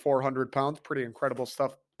despite being 400 pounds. Pretty incredible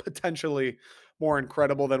stuff. Potentially more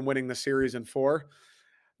incredible than winning the series in 4.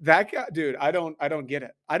 That guy, dude, I don't get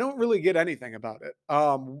it. I don't really get anything about it.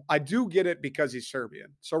 I do get it because he's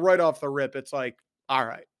Serbian. So right off the rip, it's like, all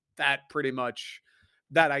right, that pretty much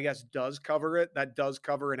that I guess does cover it. That does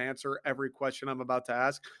cover and answer every question I'm about to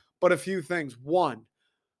ask. But a few things. One,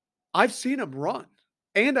 I've seen him run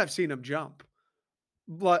and I've seen him jump.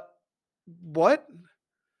 But what?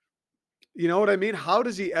 You know what I mean? How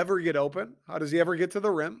does he ever get open? How does he ever get to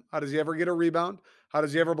the rim? How does he ever get a rebound? How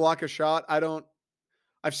does he ever block a shot?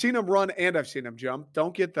 I've seen him run and I've seen him jump.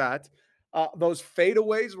 Don't get that. Those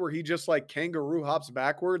fadeaways where he just like kangaroo hops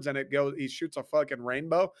backwards and he shoots a fucking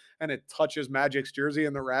rainbow and it touches Magic's jersey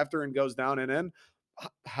in the rafter and goes down and in.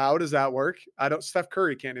 How does that work? Steph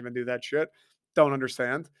Curry can't even do that shit. Don't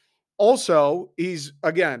understand. Also, he's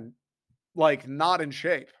again, like not in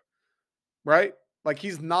shape, right? Like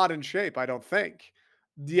he's not in shape, I don't think.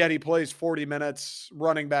 Yet he plays 40 minutes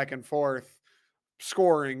running back and forth,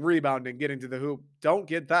 scoring, rebounding, getting to the hoop. Don't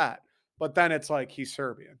get that. But then it's like he's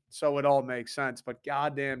Serbian. So it all makes sense. But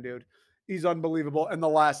goddamn, dude, he's unbelievable. And the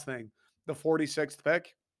last thing, the 46th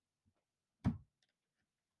pick.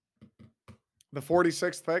 The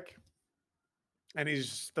 46th pick. And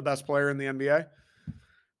he's the best player in the NBA.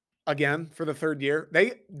 Again, for the 3rd year.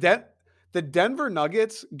 The Denver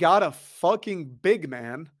Nuggets got a fucking big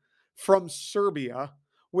man from Serbia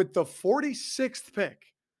with the 46th pick.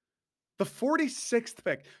 The 46th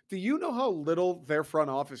pick. Do you know how little their front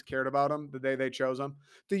office cared about him the day they chose him?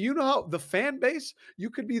 Do you know how the fan base,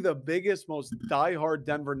 you could be the biggest, most diehard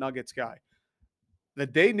Denver Nuggets guy. The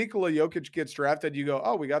day Nikola Jokic gets drafted, you go,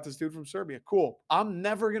 oh, we got this dude from Serbia. Cool. I'm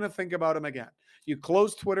never going to think about him again. You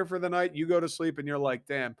close Twitter for the night, you go to sleep, and you're like,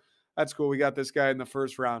 damn, that's cool. We got this guy in the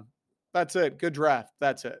 1st round. That's it. Good draft.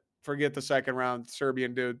 That's it. Forget the 2nd round.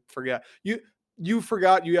 Serbian dude. Forget. You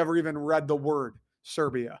forgot you ever even read the word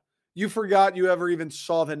Serbia. You forgot you ever even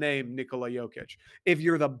saw the name Nikola Jokic. If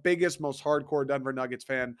you're the biggest, most hardcore Denver Nuggets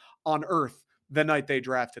fan on earth the night they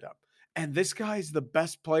drafted him. And this guy's the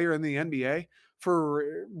best player in the NBA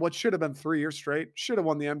for what should have been 3 years straight. Should have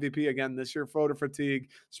won the MVP again this year. Photo fatigue,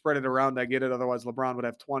 spread it around. I get it. Otherwise, LeBron would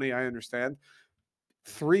have 20. I understand.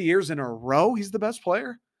 3 years in a row, he's the best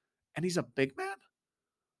player. And he's a big man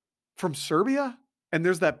from Serbia. And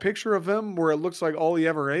there's that picture of him where it looks like all he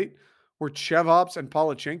ever ate were Chevops and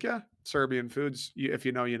Palachinka, Serbian foods. If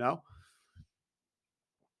you know, you know.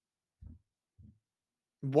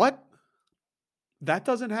 What? That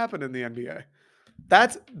doesn't happen in the NBA.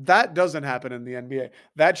 That doesn't happen in the NBA.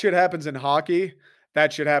 That shit happens in hockey.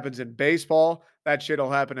 That shit happens in baseball. That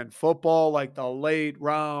shit'll happen in football. Like the late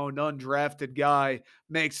round undrafted guy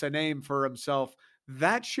makes a name for himself.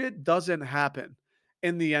 That shit doesn't happen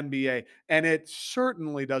in the NBA. And it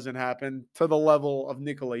certainly doesn't happen to the level of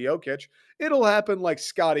Nikola Jokic. It'll happen like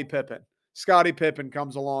Scottie Pippen. Scottie Pippen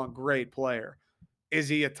comes along, great player. Is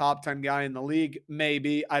he a top 10 guy in the league?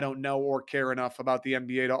 Maybe. I don't know or care enough about the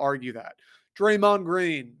NBA to argue that. Draymond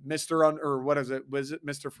Green, was it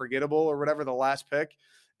Mr. Forgettable or whatever, the last pick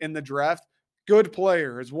in the draft? Good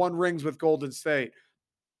player, has won rings with Golden State.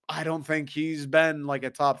 I don't think he's been like a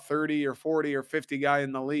top 30 or 40 or 50 guy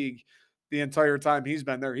in the league the entire time he's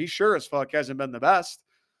been there. He sure as fuck hasn't been the best.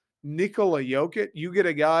 Nikola Jokic, you get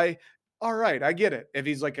a guy, all right, I get it. If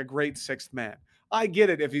he's like a great 6th man, I get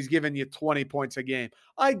it if he's giving you 20 points a game.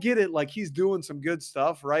 I get it like he's doing some good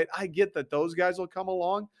stuff, right? I get that those guys will come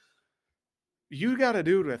along. You got a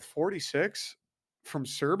dude with 46 from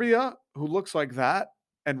Serbia who looks like that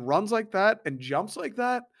and runs like that and jumps like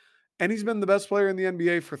that. And he's been the best player in the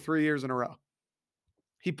NBA for 3 years in a row.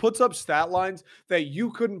 He puts up stat lines that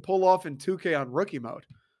you couldn't pull off in 2K on rookie mode.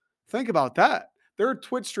 Think about that. There are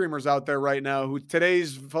Twitch streamers out there right now who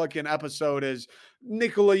today's fucking episode is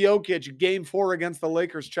Nikola Jokic game 4 against the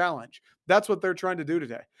Lakers challenge. That's what they're trying to do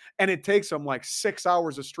today. And it takes them like 6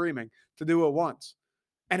 hours of streaming to do it once.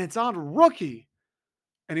 And it's on rookie.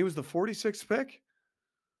 And he was the 46th pick.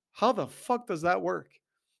 How the fuck does that work?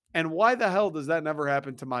 And why the hell does that never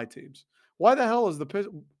happen to my teams? Why the hell is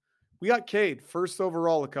we got Cade first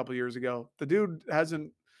overall a couple years ago. The dude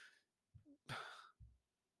hasn't.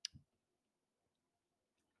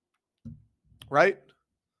 Right?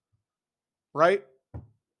 Right?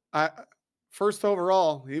 I First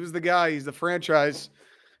overall, he was the guy. He's the franchise.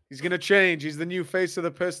 He's going to change. He's the new face of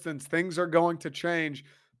the Pistons. Things are going to change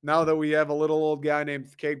now that we have a little old guy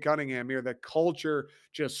named Cade Cunningham here. The culture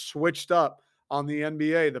just switched up on the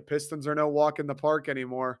NBA. The Pistons are no walk in the park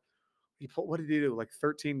anymore. What did he do? Like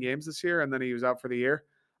 13 games this year, and then he was out for the year.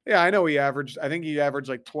 Yeah, I know I think he averaged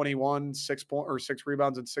like 21, 6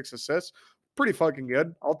 rebounds and 6 assists. Pretty fucking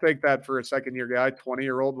good. I'll take that for a second-year guy,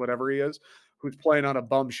 20-year-old, whatever he is, who's playing on a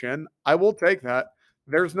bum shin. I will take that.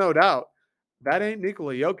 There's no doubt. That ain't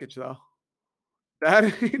Nikola Jokic, though. That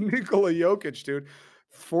ain't Nikola Jokic, dude.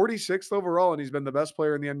 46th overall, and he's been the best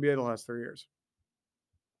player in the NBA the last 3 years.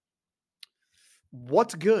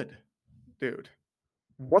 What's good, dude?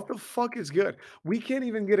 What the fuck is good? We can't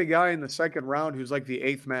even get a guy in the second round who's like the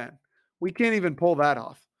eighth man. We can't even pull that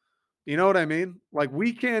off. You know what I mean? Like,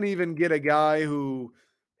 we can't even get a guy who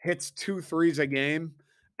hits 2 threes a game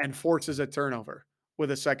and forces a turnover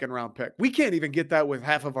with a second round pick. We can't even get that with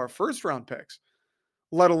half of our first round picks,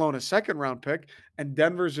 let alone a second round pick. And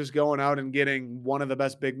Denver's just going out and getting one of the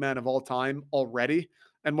best big men of all time already.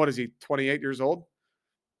 And what is he, 28 years old?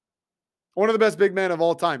 One of the best big men of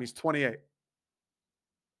all time. He's 28.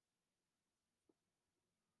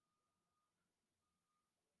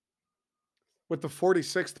 With the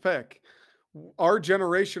 46th pick. Our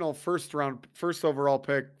generational first overall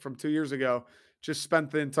pick from 2 years ago just spent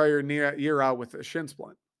the entire year out with a shin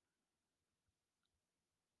splint.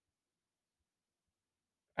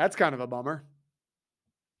 That's kind of a bummer.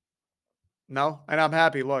 No, and I'm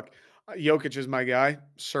happy. Look, Jokic is my guy,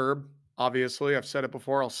 Serb. Obviously, I've said it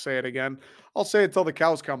before. I'll say it again. I'll say it till the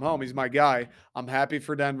cows come home. He's my guy. I'm happy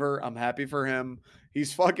for Denver. I'm happy for him.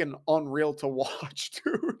 He's fucking unreal to watch,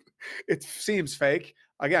 dude. It seems fake.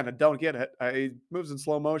 Again, I don't get it. He moves in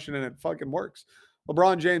slow motion and it fucking works.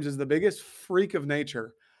 LeBron James is the biggest freak of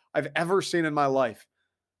nature I've ever seen in my life.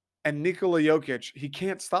 And Nikola Jokic, he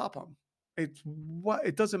can't stop him.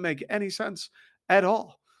 It doesn't make any sense at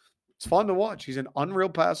all. It's fun to watch. He's an unreal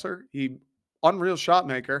passer. Unreal shot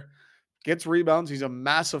maker. Gets rebounds. He's a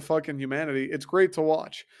massive fucking humanity. It's great to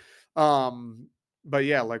watch. But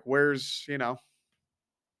yeah, like where's, the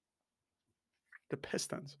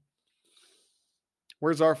Pistons?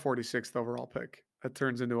 Where's our 46th overall pick that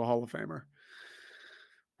turns into a Hall of Famer?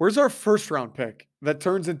 Where's our first round pick that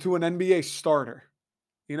turns into an NBA starter?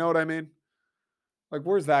 You know what I mean? Like,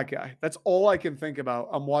 where's that guy? That's all I can think about.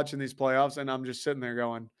 I'm watching these playoffs and I'm just sitting there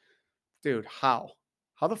going, dude, how?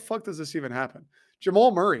 How the fuck does this even happen? Jamal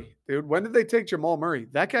Murray, dude. When did they take Jamal Murray?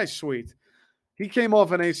 That guy's sweet. He came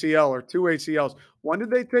off an ACL or 2 ACLs. When did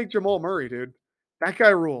they take Jamal Murray, dude? That guy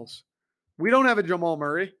rules. We don't have a Jamal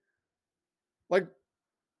Murray. Like,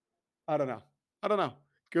 I don't know. I don't know.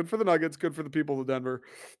 Good for the Nuggets. Good for the people of Denver.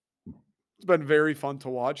 It's been very fun to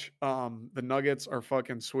watch. The Nuggets are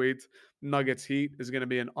fucking sweet. Nuggets Heat is going to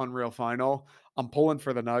be an unreal final. I'm pulling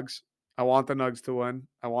for the Nugs. I want the Nugs to win.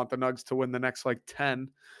 I want the Nugs to win the next like 10.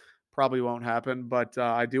 Probably won't happen, but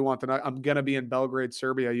I do want the Nuggets. I'm going to be in Belgrade,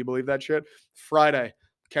 Serbia. You believe that shit? Friday,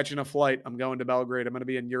 catching a flight. I'm going to Belgrade. I'm going to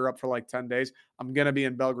be in Europe for like 10 days. I'm going to be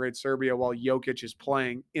in Belgrade, Serbia while Jokic is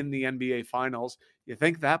playing in the NBA Finals. You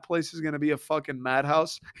think that place is going to be a fucking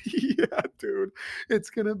madhouse? Yeah, dude.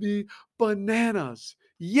 It's going to be bananas.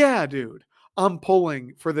 Yeah, dude. I'm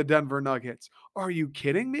pulling for the Denver Nuggets. Are you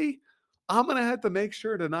kidding me? I'm going to have to make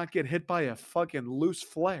sure to not get hit by a fucking loose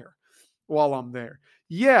flare while I'm there.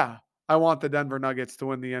 Yeah, I want the Denver Nuggets to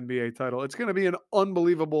win the NBA title. It's going to be an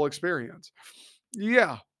unbelievable experience.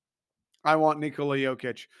 Yeah, I want Nikola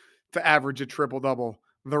Jokic to average a triple-double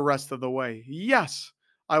the rest of the way. Yes,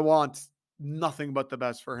 I want nothing but the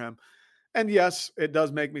best for him. And yes, it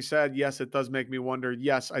does make me sad. Yes, it does make me wonder.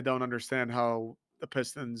 Yes, I don't understand how the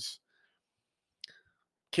Pistons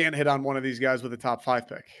Can't hit on one of these guys with a top 5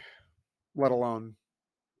 pick, let alone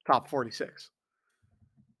top 46.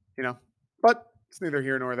 But it's neither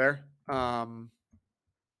here nor there.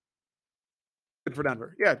 Good for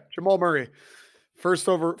Denver. Yeah, Jamal Murray, first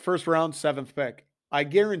round, 7th pick. I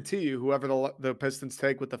guarantee you, whoever the Pistons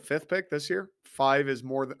take with the 5th pick this year, 5 is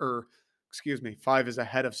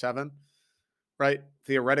ahead of 7. Right?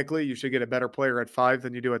 Theoretically, you should get a better player at 5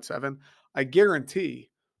 than you do at 7. I guarantee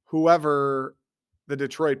whoever the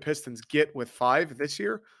Detroit Pistons get with 5 this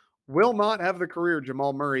year will not have the career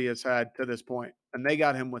Jamal Murray has had to this point, and they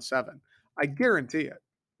got him with 7. I guarantee it.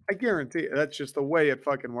 I guarantee it. That's just the way it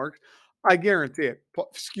fucking works. I guarantee it.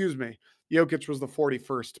 Excuse me. Jokic was the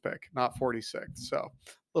 41st pick, not 46th. So a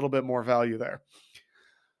little bit more value there.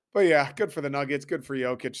 But yeah, good for the Nuggets. Good for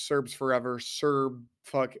Jokic. Serbs forever.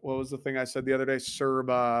 What was the thing I said the other day? Serb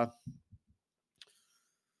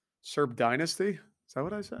dynasty? Is that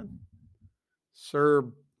what I said?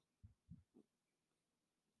 Serb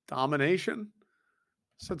domination?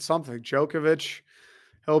 I said something. Djokovic.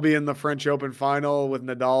 He'll be in the French Open final with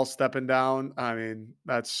Nadal stepping down. I mean,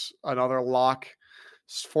 that's another lock.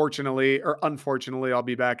 Fortunately or unfortunately, I'll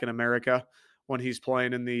be back in America when he's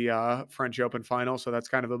playing in the French Open final. So that's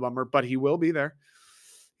kind of a bummer, but he will be there.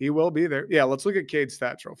 He will be there. Yeah, let's look at Cade's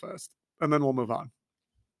stats real fast, and then we'll move on.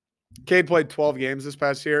 Cade played 12 games this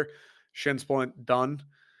past year. Shin splint done.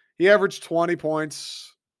 He averaged 20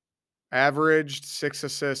 points, averaged 6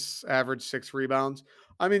 assists, averaged 6 rebounds.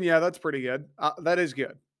 I mean, yeah, that's pretty good. That is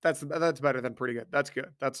good. That's better than pretty good. That's good.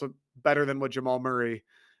 That's better than what Jamal Murray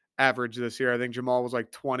averaged this year. I think Jamal was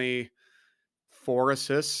like 24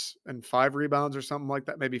 assists and 5 rebounds or something like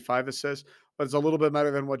that, maybe 5 assists, but it's a little bit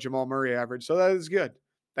better than what Jamal Murray averaged. So that is good.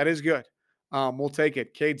 That is good. We'll take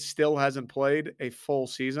it. Cade still hasn't played a full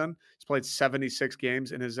season. He's played 76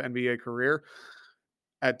 games in his NBA career.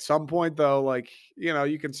 At some point, though, like,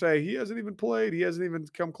 you can say he hasn't even played. He hasn't even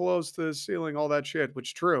come close to ceiling, all that shit, which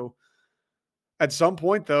is true. At some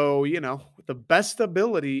point, though, the best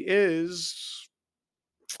ability is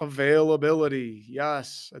availability.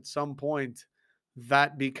 Yes, at some point,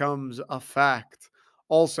 that becomes a fact.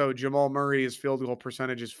 Also, Jamal Murray's field goal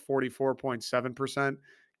percentage is 44.7%.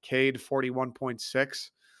 Cade, 41.6%.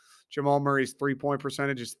 Jamal Murray's three-point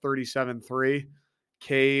percentage is 37.3%.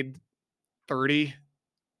 Cade,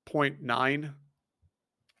 30.9%.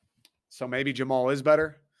 So maybe Jamal is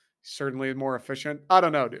better. Certainly more efficient. I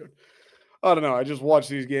don't know, dude. I don't know. I just watched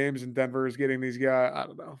these games and Denver is getting these guys. I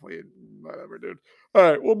don't know. Whatever, dude. All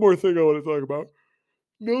right, one more thing I want to talk about.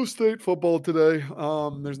 No state football today.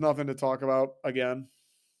 There's nothing to talk about again.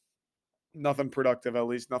 Nothing productive, at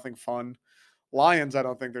least. Nothing fun. Lions, I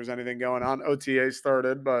don't think there's anything going on. OTA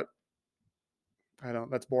started, but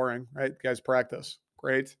that's boring, right? Guys practice.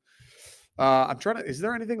 Great. Is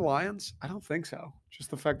there anything Lions? I don't think so. Just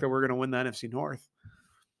the fact that we're going to win the NFC North.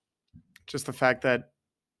 Just the fact that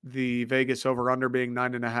the Vegas over-under being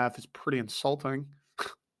 9.5 is pretty insulting.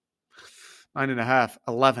 9.5,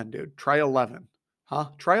 11, dude. Try 11. Huh?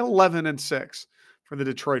 Try 11-6 for the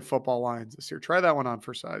Detroit Football Lions this year. Try that one on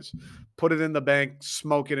for size. Put it in the bank,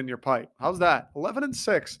 smoke it in your pipe. How's that?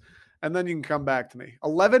 11-6, and then you can come back to me.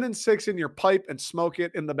 11-6 in your pipe and smoke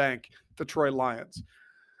it in the bank. Detroit Lions.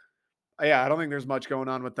 Yeah, I don't think there's much going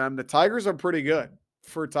on with them. The Tigers are pretty good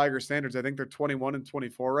for Tiger standards. I think they're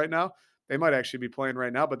 21-24 right now. They might actually be playing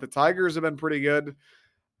right now, but the Tigers have been pretty good.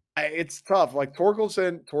 It's tough. Like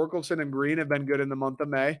Torkelson and Green have been good in the month of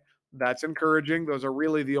May. That's encouraging. Those are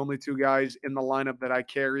really the only 2 guys in the lineup that I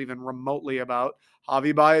care even remotely about.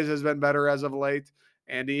 Javi Baez has been better as of late.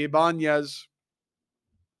 Andy Ibanez.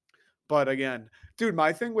 But again, dude,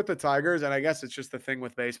 my thing with the Tigers, and I guess it's just the thing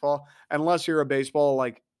with baseball, unless you're a baseball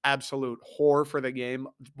like absolute whore for the game,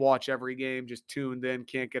 watch every game, just tuned in,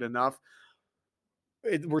 can't get enough.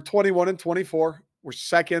 We're 21-24. We're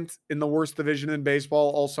second in the worst division in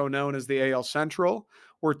baseball, also known as the AL Central.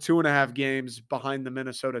 We're 2.5 games behind the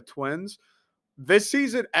Minnesota Twins. This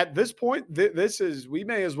season, at this point, we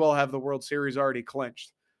may as well have the World Series already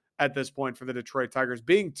clinched at this point for the Detroit Tigers.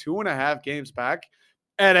 Being 2.5 games back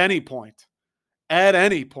at any point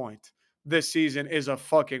this season is a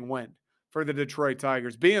fucking win for the Detroit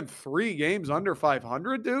Tigers. Being 3 games under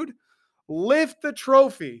 500, dude, lift the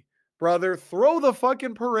trophy, brother. Throw the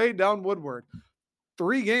fucking parade down Woodward.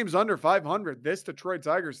 3 games under 500, this Detroit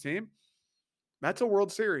Tigers team, that's a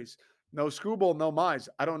World Series. No Skubal, no Mize.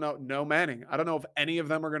 I don't know. No Manning. I don't know if any of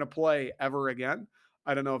them are going to play ever again.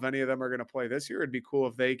 I don't know if any of them are going to play this year. It'd be cool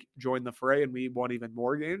if they joined the fray and we won even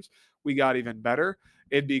more games. We got even better.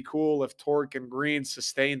 It'd be cool if Torque and Green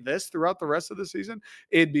sustained this throughout the rest of the season.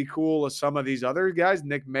 It'd be cool if some of these other guys,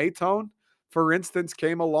 Nick Maytone, for instance,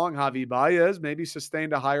 came along. Javi Baez maybe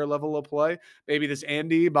sustained a higher level of play. Maybe this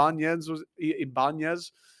Andy Ibanez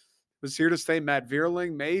was here to stay. Matt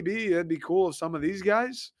Vierling, maybe. It'd be cool if some of these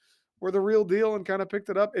guys were the real deal and kind of picked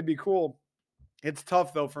it up. It'd be cool. It's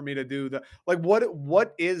tough though for me to do the like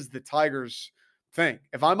what is the Tigers thing?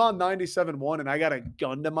 If I'm on 97.1 and I got a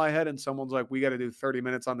gun to my head and someone's like, we got to do 30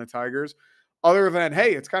 minutes on the Tigers, other than,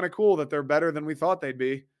 hey, it's kind of cool that they're better than we thought they'd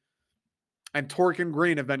be. And Torque and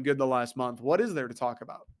Green have been good the last month. What is there to talk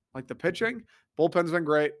about? Like the pitching, bullpen's been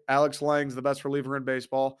great. Alex Lang's the best reliever in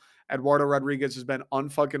baseball. Eduardo Rodriguez has been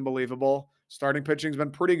unfucking believable. Starting pitching's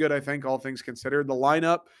been pretty good, I think, all things considered. The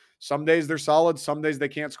lineup, some days they're solid, some days they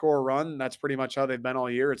can't score a run. That's pretty much how they've been all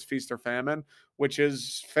year. It's feast or famine, which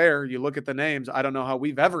is fair. You look at the names. I don't know how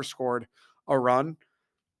we've ever scored a run,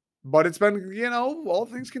 but it's been, all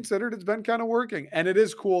things considered, it's been kind of working. And it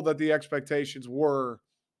is cool that the expectations were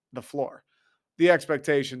the floor. The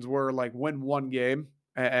expectations were like win one game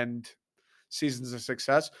and season's a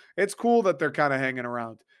success. It's cool that they're kind of hanging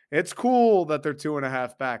around. It's cool that they're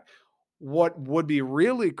 2.5 back. What would be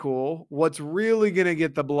really cool, what's really going to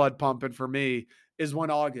get the blood pumping for me is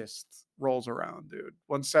when August rolls around, dude.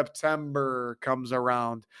 When September comes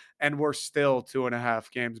around and we're still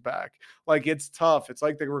 2.5 games back. Like, it's tough. It's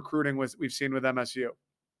like the recruiting we've seen with MSU.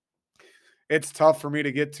 It's tough for me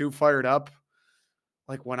to get too fired up.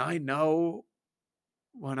 Like when I know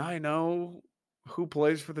who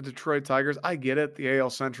plays for the Detroit Tigers, I get it. The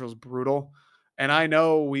AL Central is brutal. And I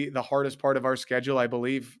know the hardest part of our schedule, I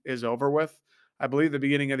believe, is over with. I believe the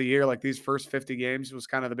beginning of the year, like these first 50 games was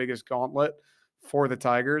kind of the biggest gauntlet for the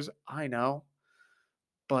Tigers. I know.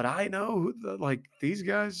 But I know these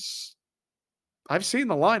guys, I've seen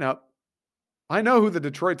the lineup. I know who the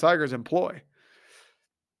Detroit Tigers employ.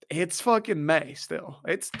 It's fucking May still.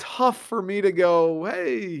 It's tough for me to go,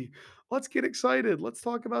 hey, let's get excited. Let's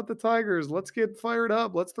talk about the Tigers. Let's get fired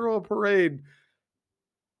up. Let's throw a parade.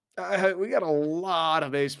 We got a lot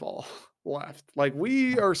of baseball left. Like,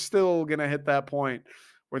 we are still going to hit that point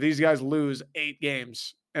where these guys lose 8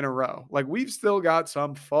 games in a row. Like, we've still got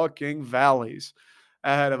some fucking valleys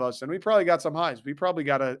ahead of us. And we probably got some highs. We probably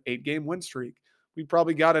got an 8-game win streak. We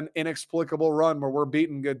probably got an inexplicable run where we're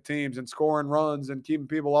beating good teams and scoring runs and keeping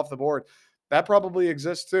people off the board. That probably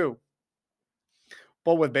exists too.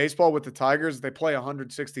 But with baseball, with the Tigers, they play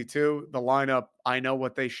 162. The lineup, I know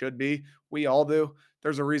what they should be. We all do.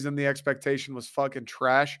 There's a reason the expectation was fucking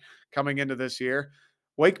trash coming into this year.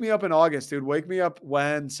 Wake me up in August, dude. Wake me up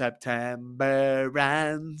when September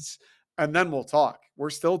ends, and then we'll talk. We're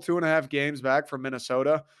still 2.5 games back from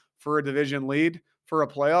Minnesota for a division lead, for a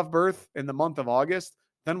playoff berth in the month of August.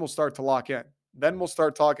 Then we'll start to lock in. Then we'll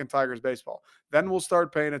start talking Tigers baseball. Then we'll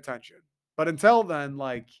start paying attention. But until then,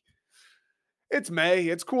 it's May.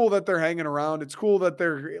 It's cool that they're hanging around. It's cool that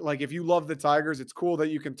they're if you love the Tigers, it's cool that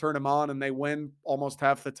you can turn them on and they win almost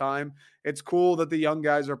half the time. It's cool that the young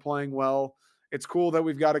guys are playing well. It's cool that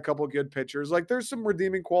we've got a couple good pitchers. There's some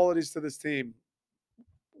redeeming qualities to this team,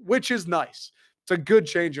 which is nice. It's a good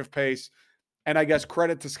change of pace. And I guess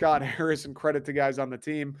credit to Scott Harris and credit to guys on the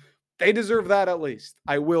team. They deserve that at least.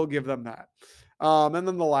 I will give them that. And then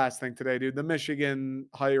the last thing today, dude, the Michigan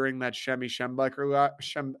hiring that Shemy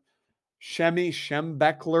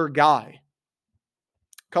Schembechler guy.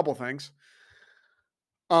 Couple things.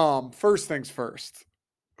 First things first.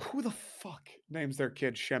 Who the fuck names their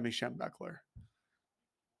kid Shemy Schembechler?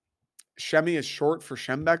 Shemy is short for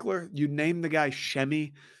Schembechler? You name the guy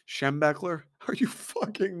Shemy Schembechler? Are you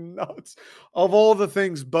fucking nuts? Of all the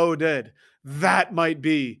things Bo did, that might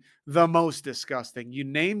be the most disgusting. You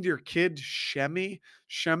named your kid Shemy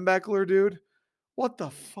Schembechler, dude? What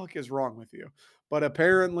the fuck is wrong with you? But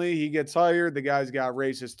apparently he gets hired. The guy's got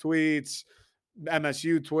racist tweets.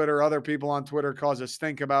 MSU Twitter, other people on Twitter cause a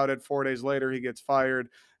stink about it. 4 days later, he gets fired.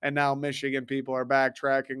 And now Michigan people are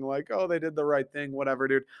backtracking oh, they did the right thing, whatever,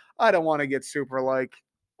 dude. I don't want to get super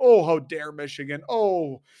oh, how dare Michigan.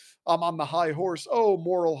 Oh, I'm on the high horse. Oh,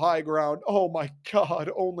 moral high ground. Oh, my God,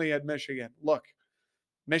 only at Michigan. Look,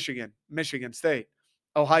 Michigan, Michigan State,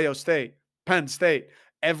 Ohio State, Penn State,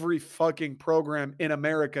 every fucking program in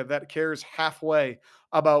America that cares halfway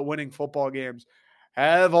about winning football games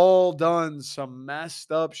have all done some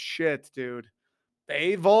messed up shit, dude.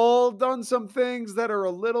 They've all done some things that are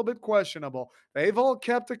a little bit questionable. They've all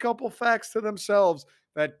kept a couple facts to themselves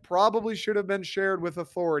that probably should have been shared with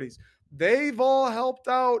authorities. They've all helped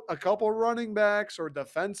out a couple running backs or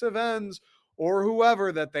defensive ends or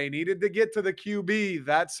whoever that they needed to get to the QB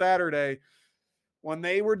that Saturday when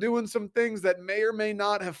they were doing some things that may or may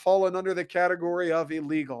not have fallen under the category of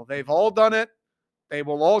illegal. They've all done it. They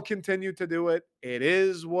will all continue to do it. It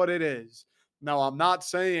is what it is. Now, I'm not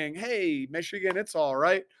saying, hey, Michigan, it's all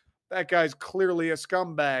right. That guy's clearly a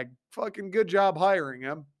scumbag. Fucking good job hiring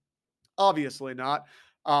him. Obviously not.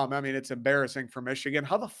 I mean, it's embarrassing for Michigan.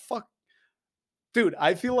 How the fuck, dude?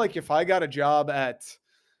 I feel like if I got a job at,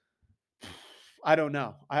 I don't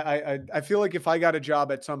know. I feel like if I got a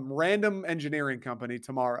job at some random engineering company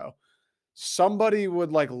tomorrow, somebody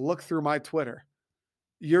would like look through my Twitter.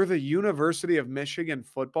 You're the University of Michigan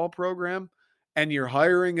football program, and you're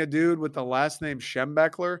hiring a dude with the last name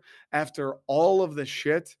Schembechler after all of the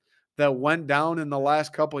shit that went down in the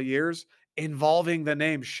last couple of years involving the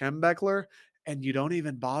name Schembechler, and you don't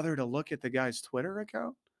even bother to look at the guy's Twitter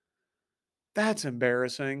account? That's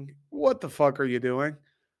embarrassing. What the fuck are you doing?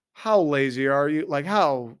 How lazy are you? Like,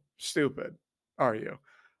 how stupid are you?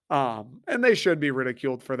 And they should be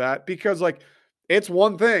ridiculed for that because, like, it's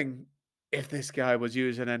one thing if this guy was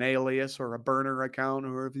using an alias or a burner account,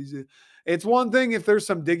 or if it's one thing if there's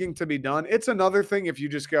some digging to be done. It's another thing if you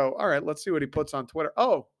just go, all right, let's see what he puts on Twitter.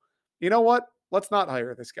 Oh, you know what? Let's not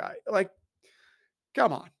hire this guy. Like,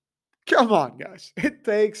 come on. Come on, guys. It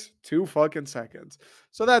takes 2 fucking seconds.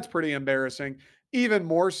 So that's pretty embarrassing. Even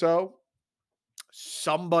more so,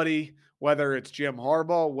 somebody, whether it's Jim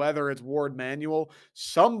Harbaugh, whether it's Ward Manuel,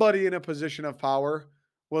 somebody in a position of power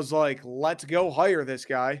was like, let's go hire this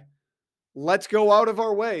guy. Let's go out of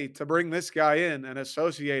our way to bring this guy in and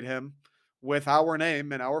associate him with our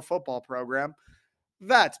name and our football program.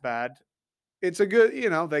 That's bad. It's a good,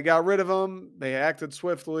 they got rid of him. They acted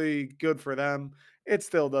swiftly. Good for them. It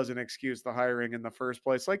still doesn't excuse the hiring in the first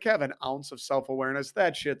place. Like, have an ounce of self awareness.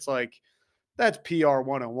 That shit's like, that's PR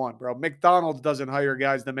 101, bro. McDonald's doesn't hire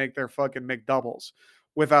guys to make their fucking McDoubles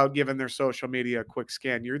without giving their social media a quick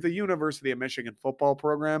scan. You're the University of Michigan football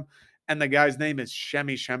program, and the guy's name is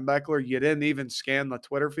Shemy Schembechler. You didn't even scan the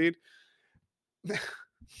Twitter feed.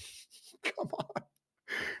 Come on.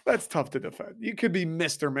 That's tough to defend. You could be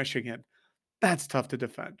Mr. Michigan. That's tough to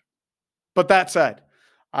defend. But that said,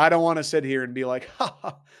 I don't want to sit here and be like,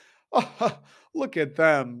 look at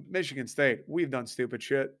them, Michigan State. We've done stupid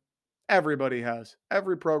shit. Everybody has.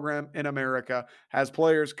 Every program in America has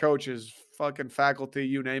players, coaches, fucking faculty,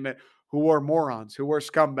 you name it, who are morons, who are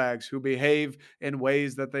scumbags, who behave in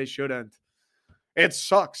ways that they shouldn't. It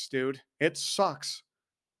sucks, dude. It sucks.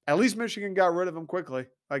 At least Michigan got rid of them quickly.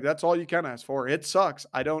 Like, that's all you can ask for. It sucks.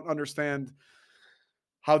 I don't understand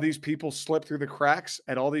how these people slip through the cracks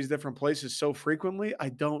at all these different places so frequently. I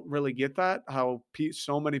don't really get that, how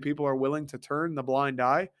so many people are willing to turn the blind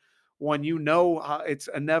eye when you know it's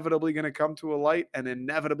inevitably going to come to a light and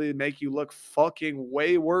inevitably make you look fucking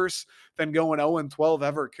way worse than going 0-12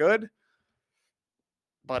 ever could.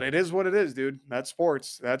 But it is what it is, dude. That's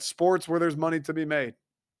sports. That's sports where there's money to be made.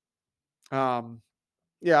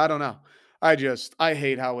 Yeah, I don't know. I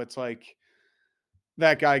hate how it's like,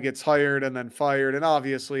 that guy gets hired and then fired. And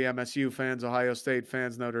obviously, MSU fans, Ohio State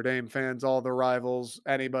fans, Notre Dame fans, all the rivals,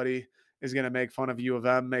 anybody is going to make fun of U of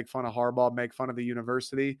M, make fun of Harbaugh, make fun of the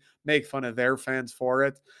university, make fun of their fans for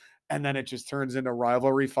it. And then it just turns into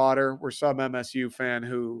rivalry fodder where some MSU fan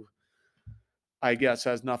who I guess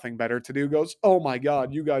has nothing better to do goes, oh my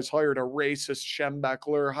God, you guys hired a racist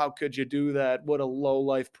Schembechler. How could you do that? What a low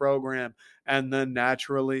life program. And then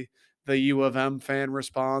naturally, the U of M fan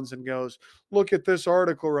responds and goes, look at this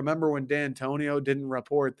article. Remember when D'Antonio didn't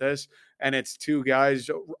report this? And it's two guys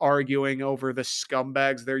arguing over the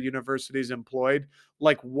scumbags their universities employed.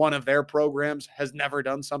 Like, one of their programs has never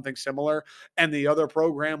done something similar, and the other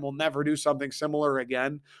program will never do something similar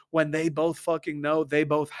again, when they both fucking know they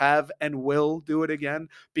both have and will do it again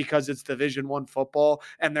because it's Division I football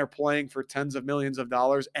and they're playing for tens of millions of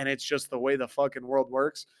dollars, and it's just the way the fucking world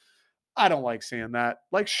works. I don't like seeing that.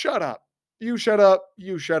 Like, shut up. You shut up.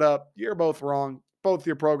 You shut up. You're both wrong. Both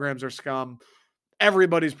your programs are scum.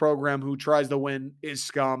 Everybody's program who tries to win is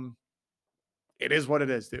scum. It is what it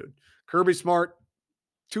is, dude. Kirby Smart,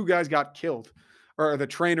 two guys got killed, or the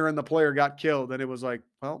trainer and the player got killed. And it was like,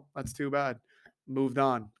 well, that's too bad. Moved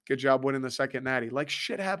on. Good job winning the second natty. Like,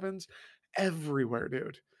 shit happens everywhere,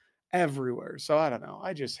 dude. Everywhere. So I don't know.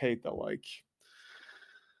 I just hate the, like,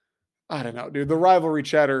 I don't know, dude. The rivalry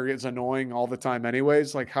chatter is annoying all the time,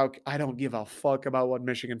 anyways. Like, how I don't give a fuck about what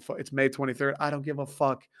Michigan. It's May 23rd. I don't give a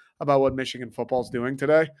fuck about what Michigan football's doing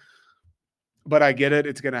today. But I get it.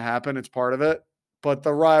 It's going to happen. It's part of it. But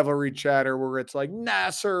the rivalry chatter where it's like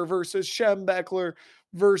Nasser versus Schembechler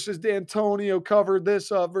versus D'Antonio covered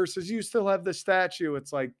this up versus you still have the statue.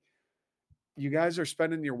 It's like, you guys are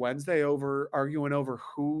spending your Wednesday over arguing over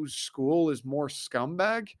whose school is more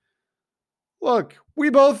scumbag. Look,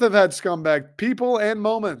 we both have had scumbag people and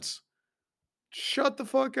moments. Shut the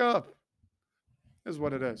fuck up, is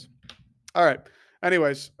what it is. All right.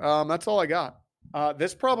 Anyways, that's all I got.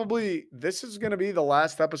 This is going to be the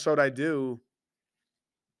last episode I do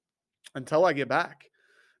until I get back.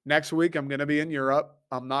 Next week, I'm going to be in Europe.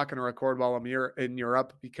 I'm not going to record while I'm here in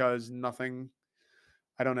Europe because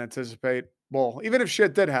I don't anticipate. Well, even if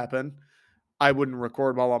shit did happen, I wouldn't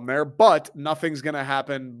record while I'm there, but nothing's going to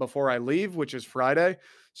happen before I leave, which is Friday.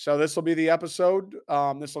 So this will be the episode.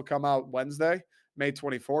 This will come out Wednesday, May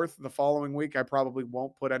 24th. The following week, I probably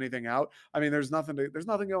won't put anything out. I mean, there's nothing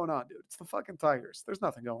going on, dude. It's the fucking Tigers. There's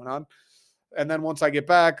nothing going on. And then once I get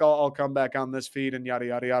back, I'll come back on this feed and yada,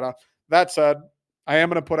 yada, yada. That said, I am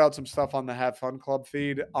going to put out some stuff on the Have Fun Club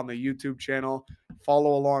feed on the YouTube channel.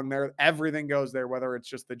 Follow along there. Everything goes there, whether it's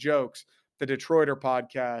just the jokes, the Detroiter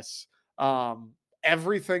podcasts,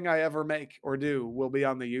 everything I ever make or do will be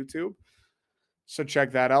on the YouTube. So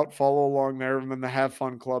check that out. Follow along there. And then the Have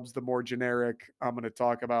Fun Club's the more generic. I'm going to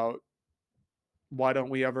talk about why do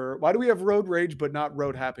we have road rage but not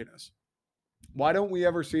road happiness? Why don't we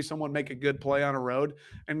ever see someone make a good play on a road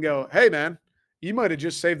and go, hey, man, you might have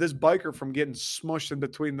just saved this biker from getting smushed in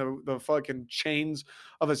between the fucking chains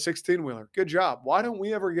of a 16-wheeler. Good job. Why don't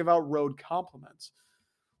we ever give out road compliments?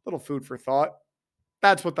 Little food for thought.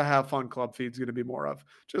 That's what the Have Fun Club feed is going to be more of.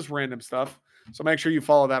 Just random stuff. So make sure you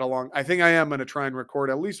follow that along. I think I am going to try and record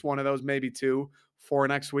at least one of those, maybe two, for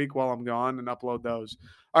next week while I'm gone and upload those.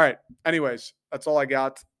 All right. Anyways, that's all I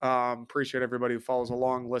got. Appreciate everybody who follows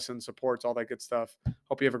along, listens, supports, all that good stuff.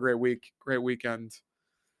 Hope you have a great week, great weekend.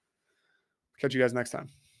 Catch you guys next time.